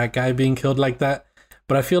that guy being killed like that.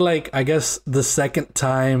 But I feel like, I guess the second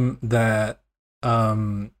time that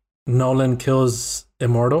Nolan kills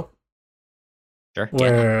Immortal,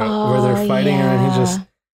 where they're fighting her and he just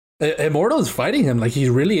Immortal is fighting him like he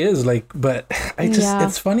really is like. But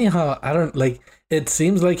it's funny how it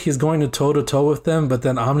seems like he's going to toe to toe with them, but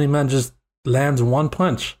then Omni-Man just lands one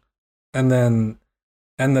punch, and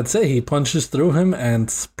that's it. He punches through him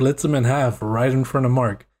and splits him in half right in front of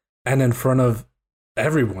Mark and in front of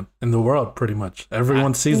everyone in the world. Pretty much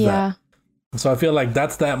everyone sees that. So I feel like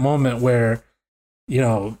that's that moment where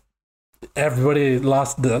everybody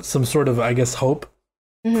lost some sort of, I guess, hope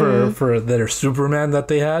for their Superman that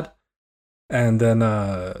they had, and then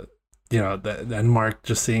and Mark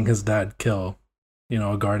just seeing his dad kill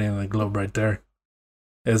a Guardian of the Globe right there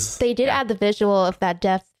is. They did add the visual of that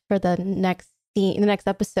death for the next scene, the next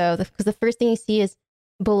episode, because the first thing you see is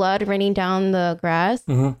blood raining down the grass.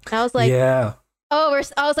 And I was like, yeah.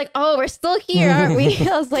 We're still here, aren't we?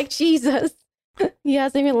 I was like, Jesus. He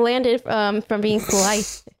hasn't even landed from being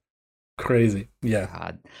sliced. Crazy. Yeah.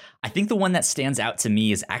 God. I think the one that stands out to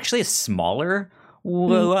me is actually a smaller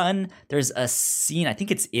one. There's a scene, I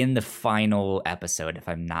think it's in the final episode, if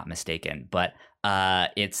I'm not mistaken, but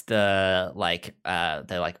it's the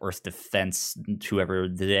Earth Defense, whoever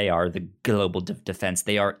they are, the global defense.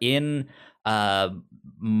 They are in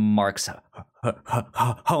Mark's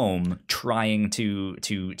home trying to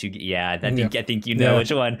I think you know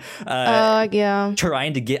which one.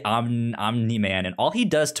 Trying to get Omni-Man, and all he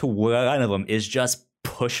does to one of them is just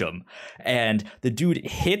push him, and the dude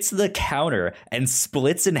hits the counter and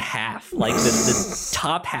splits in half. Like the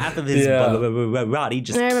top half of his body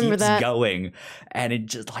just keeps going, and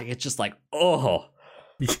it's just like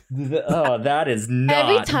that is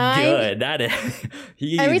not good. That is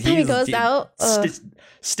every time he goes out.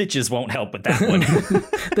 Stitches won't help with that one.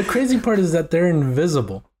 The crazy part is that they're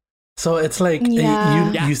invisible, so it's like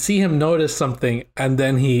you see him notice something, and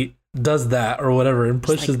then he does that or whatever and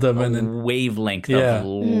pushes them, and then wavelength of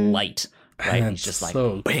light. Right, and he's just like,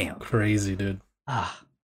 so bam, crazy, dude.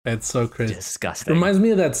 It's so crazy. Disgusting. Reminds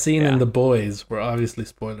me of that scene in The Boys, where obviously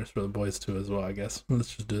spoilers for The Boys too as well, I guess.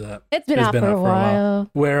 Let's just do that. It's been out for a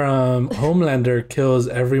while. Where Homelander kills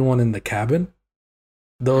everyone in the cabin.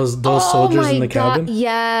 Those soldiers in the cabin.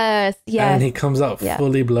 Yes. And he comes out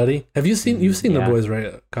fully bloody. Have you seen The Boys,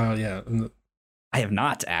 right, Kyle? Yeah. I have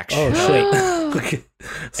not actually. Oh shit. Okay.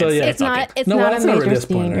 So it's not a major really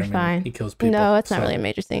scene. You're fine. He kills people. No, it's not really a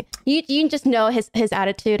major scene. You can just know his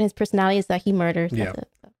attitude, his personality is that he murders. Yeah.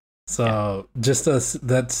 So just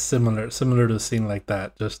that's similar to a scene like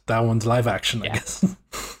that. Just that one's live action, I guess.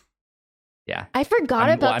 Yeah. I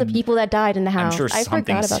forgot about the people that died in the house. I'm sure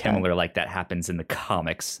something similar that. like that happens in the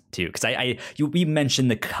comics too. Because we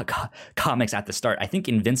mentioned the comics at the start. I think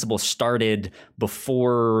Invincible started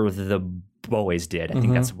before the boys did. I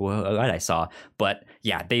think that's what I saw. But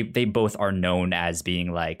yeah, they both are known as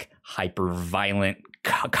being like hyper violent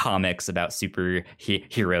comics about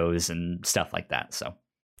superheroes and stuff like that. So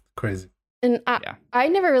crazy. And I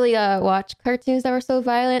never really watched cartoons that were so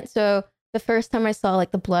violent. So the first time I saw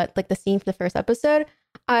like the blood, like the scene for the first episode,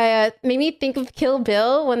 I made me think of Kill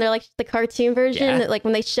Bill when they're like the cartoon version, like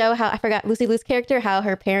when they show how, I forgot Lucy Liu's character, how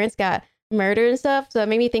her parents got murdered and stuff. So it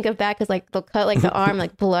made me think of that because like they'll cut like the arm,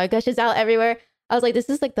 like blood gushes out everywhere. I was like, this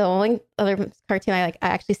is like the only other cartoon I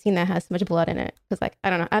actually seen that has so much blood in it. Because like I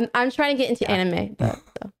don't know, I'm trying to get into anime, but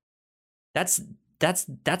so.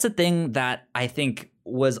 That's a thing that I think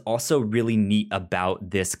was also really neat about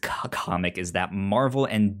this comic is that Marvel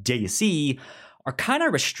and DC are kind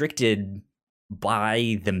of restricted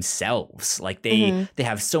by themselves. Like they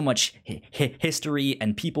have so much history,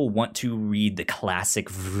 and people want to read the classic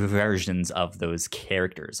versions of those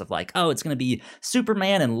characters of like, oh, it's going to be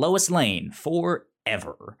Superman and Lois Lane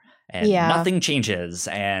forever. And nothing changes,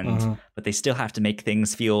 and but they still have to make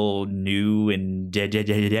things feel new and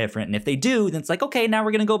different. And if they do, then it's like, okay, now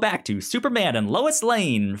we're gonna go back to Superman and Lois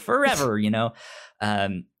Lane forever, you know.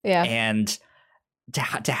 And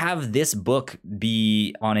to have this book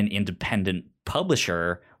be on an independent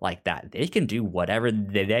publisher like that, they can do whatever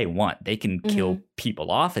they want. They can kill people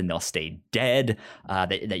off, and they'll stay dead.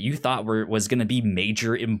 That you thought was gonna be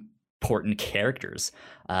major important characters.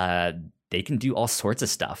 They can do all sorts of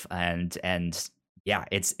stuff, and yeah,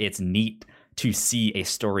 it's neat to see a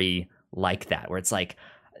story like that where it's like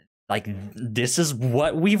this is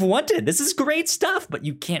what we've wanted. This is great stuff, but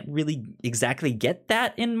you can't really exactly get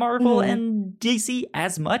that in Marvel and DC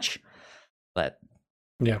as much. But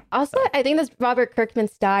yeah, also I think that's Robert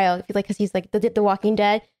Kirkman's style. Like because he's like the Walking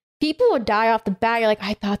Dead. People would die off the bat. You're like,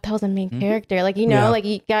 I thought that was a main character. Like like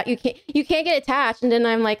you can't get attached. And then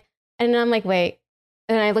I'm like, wait.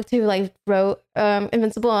 And I looked who like wrote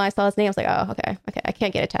Invincible, and I saw his name. I was like, oh, okay, I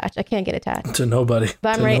can't get attached. To nobody.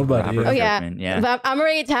 But I'm But I'm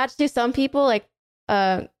already attached to some people, like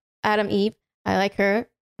Adam Eve. I like her,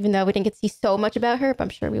 even though we didn't get to see so much about her. But I'm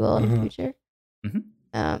sure we will in the future.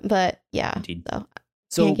 But yeah, indeed.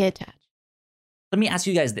 So can't get attached. Let me ask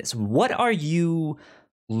you guys this: what are you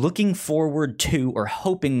looking forward to or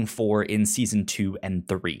hoping for in season 2 and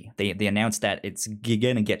 3? They announced that it's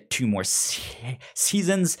gonna get 2 more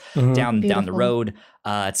seasons down the road.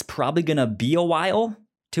 It's probably gonna be a while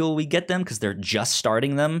till we get them because they're just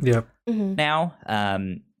starting them now.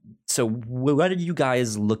 So what are you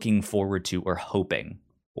guys looking forward to or hoping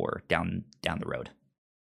for down the road?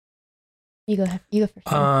 You go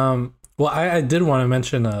first. Well, I did want to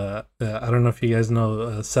mention, I don't know if you guys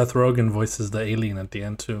know, Seth Rogen voices the alien at the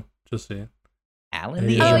end too. Just so Alan?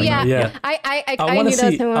 Oh yeah. I want to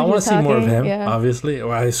see. I want to see more of him. Obviously,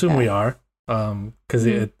 or I assume we are. Because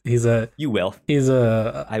he's a. You will. He's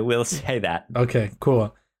a. I will say that. Okay,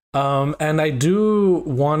 cool. And I do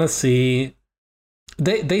want to see.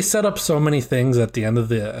 They set up so many things at the end of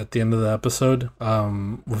the episode.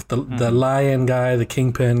 With the lion guy, the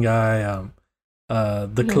kingpin guy.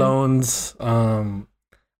 The clones.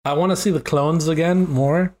 I want to see the clones again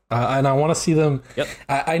more, and I want to see them. Yep.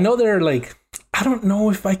 I know they're like, I don't know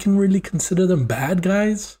if I can really consider them bad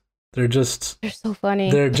guys. They're so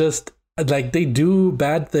funny. They're just like, they do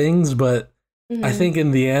bad things, but I think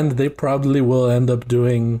in the end they probably will end up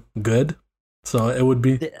doing good. So it would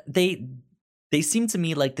be They seem to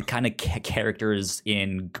me like the kind of characters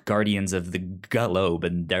in Guardians of the Globe,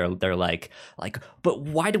 and they're like, but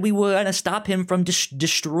why do we want to stop him from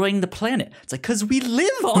destroying the planet? It's like, because we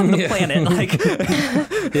live on the planet. Like,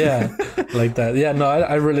 yeah, like that. Yeah, no,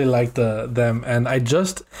 I really like them, and I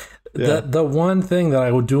just the one thing that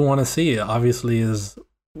I do want to see, obviously, is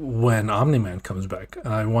when Omni-Man comes back.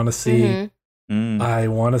 I want to see, I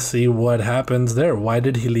want to see what happens there. Why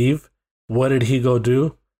did he leave? What did he go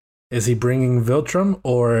do? Is he bringing Viltrum?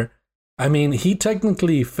 Or, I mean, he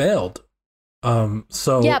technically failed.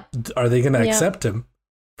 So are they going to accept him,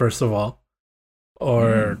 first of all?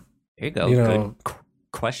 Or, there you go. Good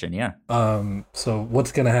question, yeah. So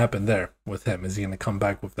what's going to happen there with him? Is he going to come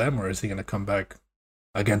back with them, or is he going to come back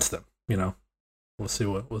against them? You know, we'll see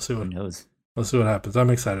what Who knows? We'll see what happens. I'm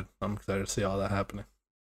excited to see all that happening.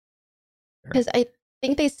 Because I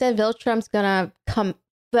think they said Viltrum's going to come,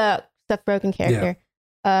 the Seth Rogen character.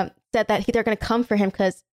 Said that they're going to come for him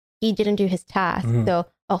because he didn't do his task. So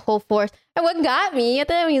a whole force. And what got me at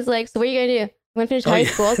the end, he's like, so what are you going to do? I'm going to finish high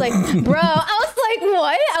school. I was like, bro, I was like,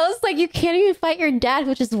 what? I was like, you can't even fight your dad,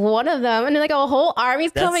 which is one of them. And then like a whole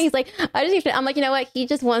army's coming. He's like, I just need to, I'm like, you know what? He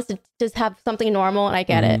just wants to just have something normal, and I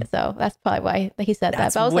get it. So that's probably why he said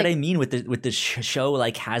that. But I was what like, I mean with the show,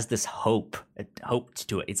 like has this hope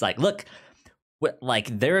to it. It's like, look,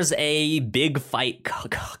 like there's a big fight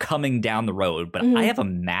coming down the road, but I have a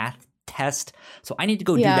math test, so I need to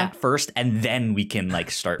go do that first, and then we can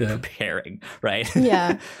like start preparing, right?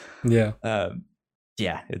 Yeah.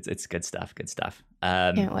 Yeah, it's good stuff. Good stuff.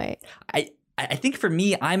 Can't wait. I think for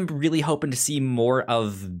me, I'm really hoping to see more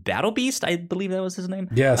of Battle Beast. I believe that was his name.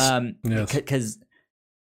 Yes. Because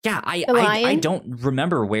I don't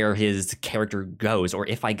remember where his character goes, or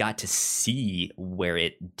if I got to see where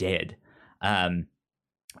it did. I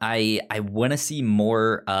want to see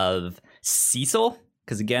more of Cecil,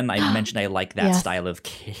 because again, I mentioned I like that style of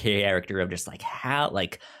character of just like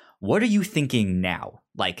what are you thinking now?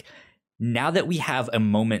 Like, now that we have a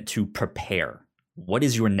moment to prepare, what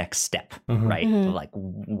is your next step, right? Like,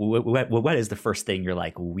 what is the first thing you're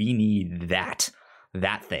like, we need that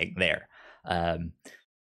thing there? I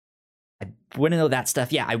want to know that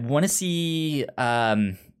stuff. Yeah, I want to see,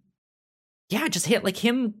 just hit like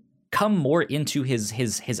him come more into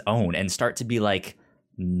his own and start to be like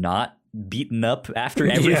not beaten up after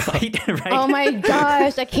every fight, right? Oh my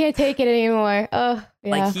gosh, I can't take it anymore. Oh,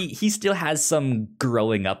 yeah. Like he still has some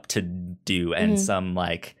growing up to do and some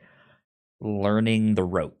like learning the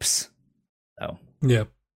ropes. So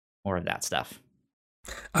more of that stuff.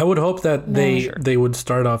 I would hope that they would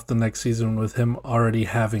start off the next season with him already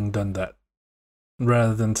having done that,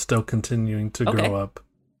 rather than still continuing to grow up.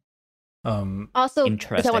 Also,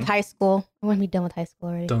 done with high school. I want to be done with high school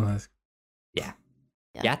already. Done with high school.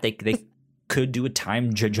 Yeah, they could do a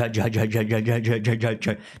time jump,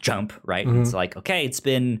 right? It's like, okay, it's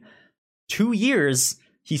been 2 years.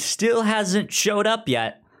 He still hasn't showed up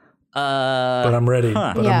yet. But I'm ready.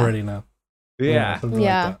 But I'm ready now. Yeah.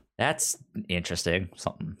 Like That's interesting.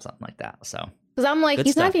 Something like that. So, because I'm like,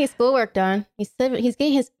 he's not getting his schoolwork done. He's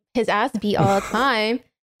getting his ass beat all the time.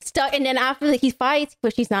 Stuck, and then after he fights,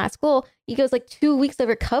 which he's not at school, he goes like 2 weeks of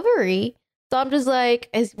recovery. So I'm just like,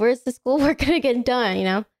 where's the schoolwork gonna get done? You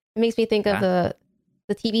know, it makes me think of the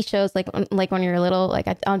TV shows like when you're little, like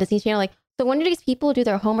on Disney Channel. Like, so when do these people do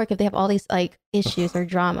their homework if they have all these like issues or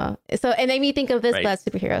drama? So it made me think of this, but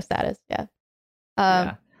superhero status. But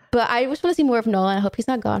I just want to see more of Nolan. I hope he's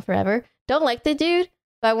not gone forever. Don't like the dude,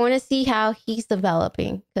 but I want to see how he's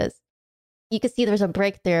developing, because you could see there's a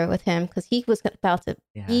breakthrough with him, because he was about to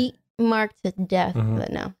be marked to death,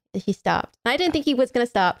 but no, he stopped. I didn't think he was gonna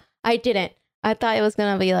stop. I didn't. I thought it was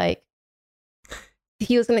going to be like,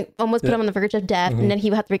 he was going to almost put him on the verge of death, and then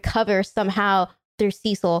he would have to recover somehow through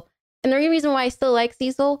Cecil. And the only reason why I still like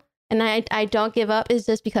Cecil, and I don't give up, is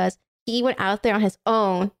just because he went out there on his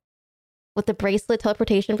own with the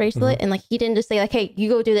teleportation bracelet, and like, he didn't just say like, hey, you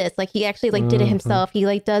go do this. Like, he actually like did it himself. He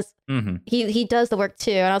like does, he does the work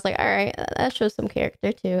too. And I was like, all right, that shows some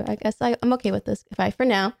character too. I guess I'm okay with this for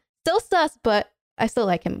now. Still sus, but I still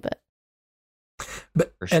like him a bit.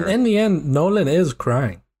 But and in the end, Nolan is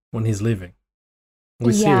crying when he's leaving.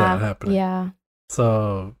 We see that happening. Yeah.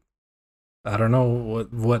 So I don't know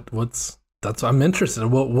what's I'm interested.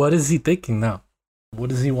 What is he thinking now? What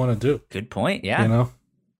does he want to do? Good point. Yeah. You know.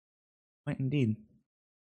 Point indeed.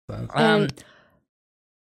 I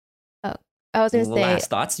was gonna say. Last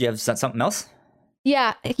thoughts. Do you have something else?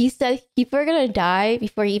 Yeah, he said people are gonna die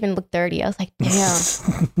before he even looked 30. I was like,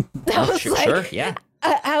 damn. Sure. Yeah.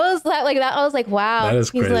 I was like that. I was like, wow. That is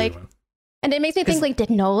crazy. He's like, and it makes me think like, did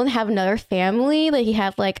Nolan have another family? Like, he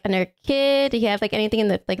have like another kid? Did he have like anything in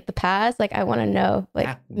the past? Like, I want to know.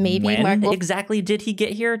 Like, maybe when exactly did he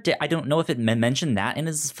get here? I don't know if it mentioned that in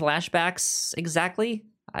his flashbacks exactly.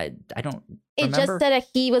 I don't. Remember. It just said that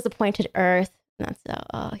he was appointed Earth, and that's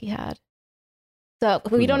all he had. So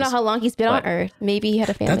we don't know how long he's been on Earth. Maybe he had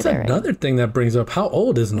a family. That's another thing that brings up how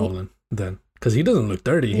old is Nolan then? Because he doesn't look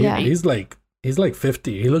 30. He's like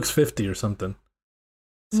 50. He looks 50 or something.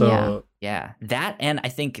 So yeah, that, and I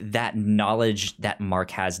think that knowledge that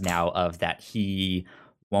Mark has now of that he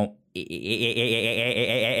won't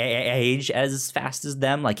age as fast as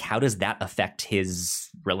them. Like, how does that affect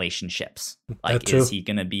his relationships? Like, is he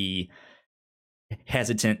gonna be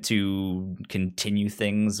hesitant to continue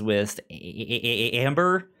things with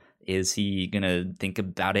Amber? Is he gonna think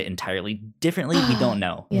about it entirely differently? We don't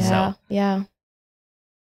know. And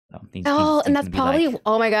that's probably like,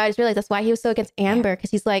 oh my god, I just realized that's why he was so against Amber,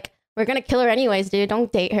 because he's like, we're gonna kill her anyways, dude,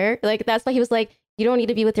 don't date her. Like, that's why he was like, you don't need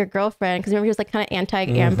to be with your girlfriend, because remember he was like kind of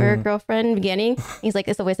anti-Amber girlfriend in the beginning. He's like,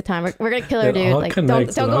 it's a waste of time, we're gonna kill her, dude. Like, don't go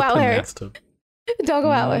out with her. Don't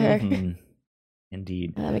go out with her.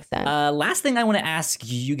 Indeed. That makes sense. Last thing I want to ask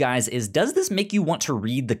you guys is, does this make you want to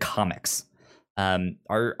read the comics?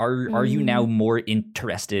 Are you now more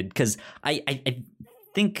interested? Because I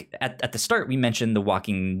think at the start we mentioned The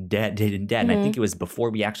Walking Dead, and I think it was before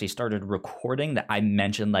we actually started recording that I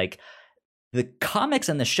mentioned like the comics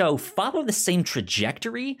and the show follow the same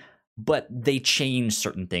trajectory, but they change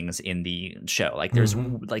certain things in the show. Like there's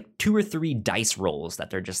like 2 or 3 dice rolls that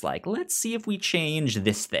they're just like, let's see if we change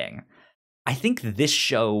this thing. I think this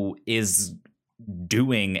show is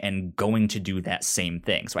doing and going to do that same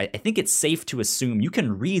thing. So I think it's safe to assume you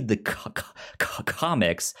can read the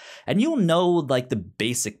comics and you'll know like the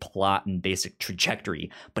basic plot and basic trajectory,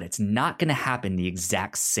 but it's not going to happen the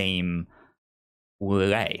exact same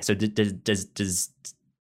way. So does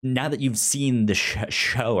now that you've seen the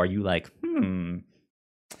show, are you like,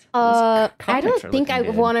 I don't think I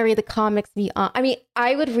would want to read the comics beyond. I mean,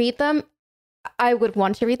 I would read them. I would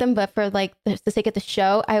want to read them, but for like the sake of the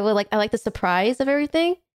show, I like the surprise of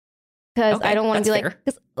everything, because I don't want to be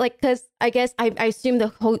because I guess I assume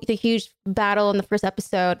the huge battle in the first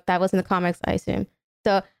episode that was in the comics. I assume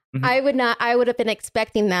so. I would have been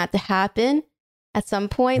expecting that to happen at some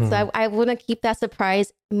point. So I want to keep that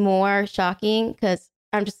surprise more shocking, because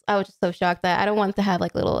I was just so shocked that I don't want to have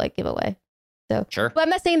like little like giveaway. So sure, but I'm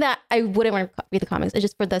not saying that I wouldn't want to read the comics. It's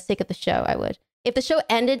just for the sake of the show. I would. If the show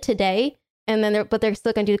ended today and then they're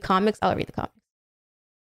still gonna do the comics, I'll read the comics.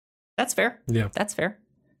 That's fair. Yeah, that's fair.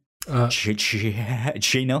 No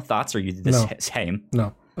thoughts? Or you the same?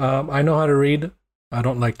 No. I know how to read. I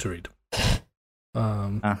don't like to read.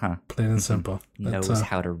 Plain and simple. Knows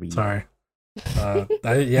how to read. Sorry. I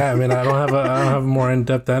mean, I don't have a more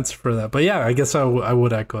in-depth answer for that, but yeah, I guess I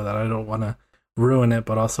would echo that. I don't want to ruin it,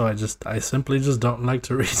 but also I simply just don't like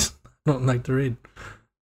to read. Don't like to read,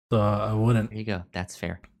 so I wouldn't. There you go. That's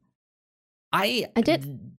fair. I'm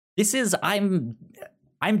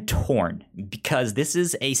torn, because this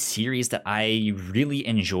is a series that I really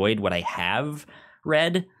enjoyed what I have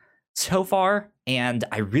read so far, and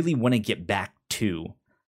I really want to get back to.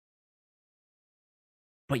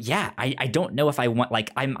 But yeah, I don't know if I want,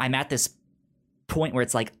 like, I'm at this point where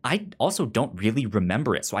it's like I also don't really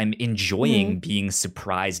remember it, so I'm enjoying being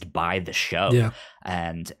surprised by the show,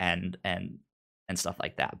 and stuff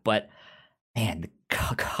like that. But man, the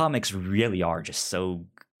comics really are just so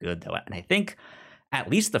good, though, and I think at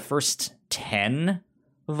least the first 10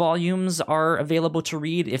 volumes are available to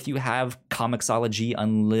read if you have Comixology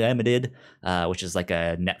Unlimited, which is like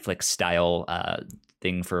a Netflix style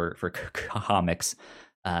thing for comics.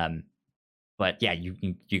 But yeah, you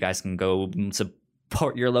guys can go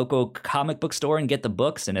support your local comic book store and get the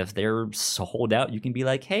books, and if they're sold out, you can be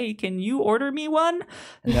like, "Hey, can you order me one?"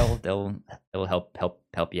 And they'll help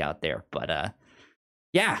you out there. But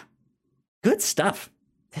yeah, good stuff.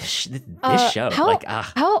 This show.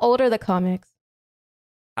 How old are the comics?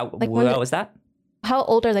 What was that? How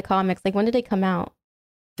old are the comics? Like, when did they come out?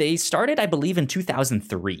 They started, I believe, in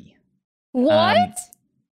 2003. What?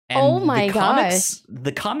 Oh my gosh!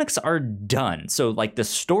 The comics are done, so like the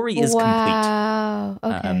story is complete. Wow.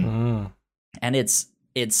 Okay. And it's.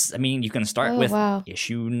 I mean, you can start with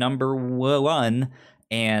issue number 1,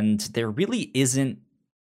 and there really isn't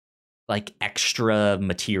like extra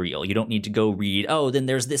material. You don't need to go read, then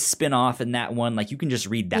there's this spin-off and that one. Like, you can just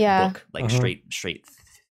read that book like straight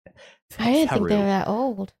I didn't think they were that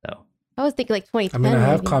old. So I was thinking like 2010. I mean, I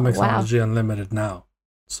have Comixology Unlimited now,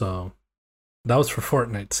 so that was for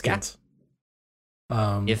Fortnite skins.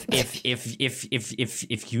 Yeah.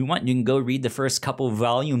 If you want, you can go read the first couple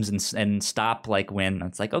volumes and stop like when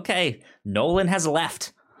it's like, okay, Nolan has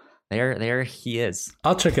left. There he is.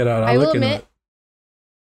 I'll check it out. I will admit,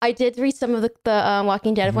 I did read some of the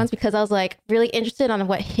Walking Dead ones, because I was like really interested on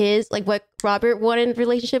what Robert wanted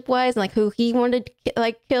relationship was, and like who he wanted to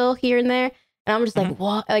like kill here and there. And I'm just like,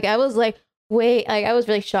 what? Like, I was like, wait, like I was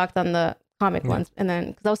really shocked on the comic ones, and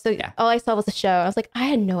then because all I saw was the show. I was like, I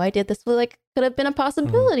had no idea this was like could have been a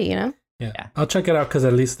possibility, you know? Yeah, I'll check it out, because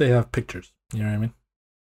at least they have pictures. You know what I mean?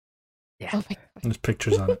 Yeah. Oh my God. There's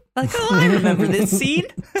pictures on it. Like, I remember this scene.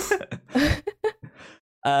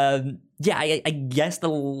 I guess the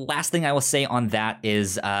last thing I will say on that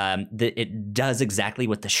is that it does exactly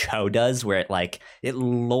what the show does, where it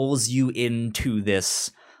lulls you into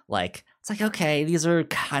this, like, it's like, okay, these are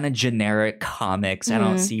kind of generic comics. I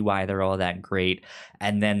don't see why they're all that great.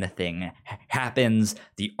 And then the thing happens,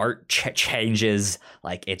 the art changes.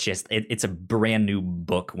 Like, it's a brand new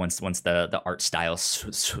book once the art style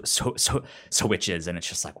switches, and it's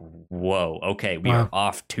just like, whoa, okay, we are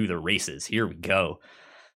off to the races. Here we go.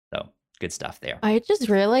 So Good stuff there. I just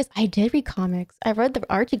realized I did read comics. I read the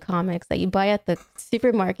Archie comics that you buy at the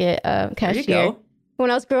supermarket cashier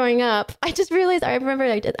when I was growing up. I just realized I remember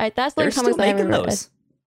that's the comics that I ever read.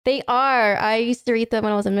 They are. I used to read them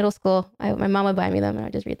when I was in middle school. My mom would buy me them, and I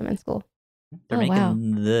just read them in school. They're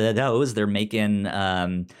making those. They're making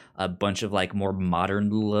a bunch of like more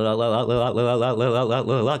modern looking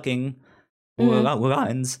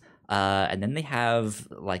ones. And then they have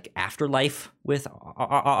like Afterlife with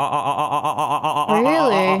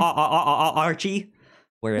Archie,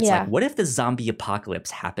 where it's like, what if the zombie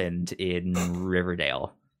apocalypse happened in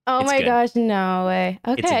Riverdale? Oh my gosh, no way.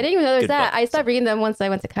 Okay, I didn't even know there was that. I stopped reading them once I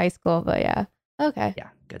went to high school, but yeah. Okay. Yeah,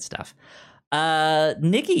 good stuff.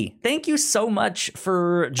 Nikki, thank you so much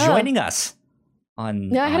for joining us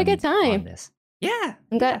on I had a good time. This. Yeah.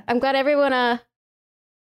 I'm glad everyone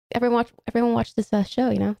watched this show,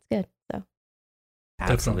 you know. It's good. So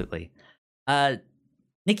absolutely.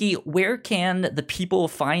 Nikki, where can the people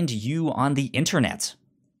find you on the internet?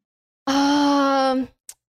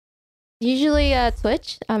 Usually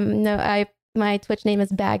Twitch. My Twitch name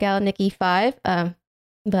is BagOutNikki5.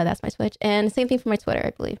 But that's my Twitch. And same thing for my Twitter,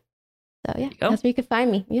 I believe. So yeah, that's where you can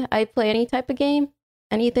find me. Yeah, I play any type of game,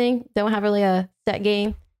 anything. Don't have really a set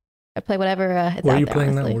game. I play whatever it's What out are you there,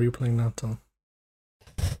 playing honestly. now? What are you playing now, Tom?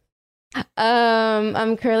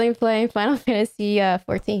 I'm currently playing Final Fantasy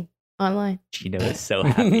 14 online. Gino is so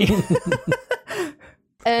happy.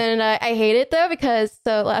 And I hate it though, because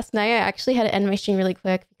last night I actually had to end my stream really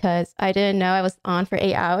quick because I didn't know I was on for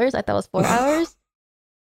 8 hours. I thought it was 4 hours.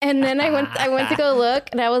 And then I went to go look,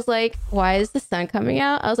 and I was like, why is the sun coming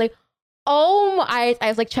out? I was like, I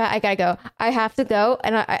was like, chat, I gotta go. I have to go,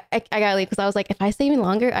 and I gotta leave, because I was like, if I stay even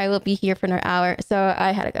longer, I will be here for another hour. So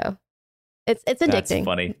I had to go. It's addicting. That's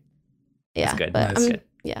funny. Yeah, that's good. But good.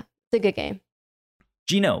 Yeah, it's a good game.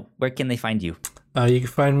 Gino, where can they find you? You can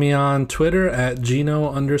find me on Twitter at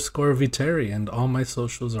Gino_Viteri, and all my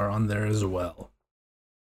socials are on there as well.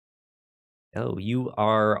 Oh, you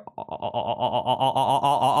are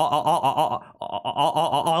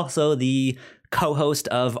also the co-host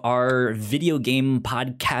of our video game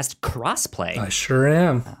podcast Crossplay. I sure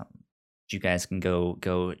am. You guys can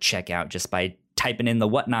go check out just by typing in the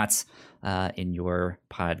whatnots in your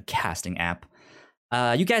podcasting app.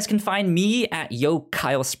 You guys can find me at Yo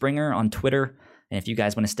Kyle Springer on Twitter. And if you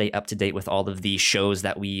guys want to stay up to date with all of the shows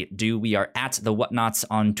that we do, we are at the Whatnots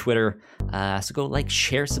on Twitter. So go like,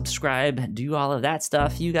 share, subscribe, do all of that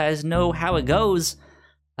stuff. You guys know how it goes.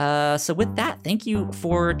 So with that, thank you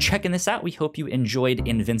for checking this out. We hope you enjoyed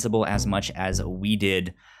Invincible as much as we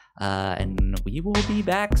did. And we will be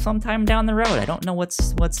back sometime down the road. I don't know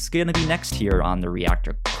what's going to be next here on the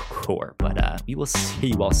Reactor Core, but we will see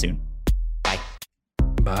you all soon. Bye.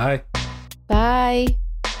 Bye. Bye.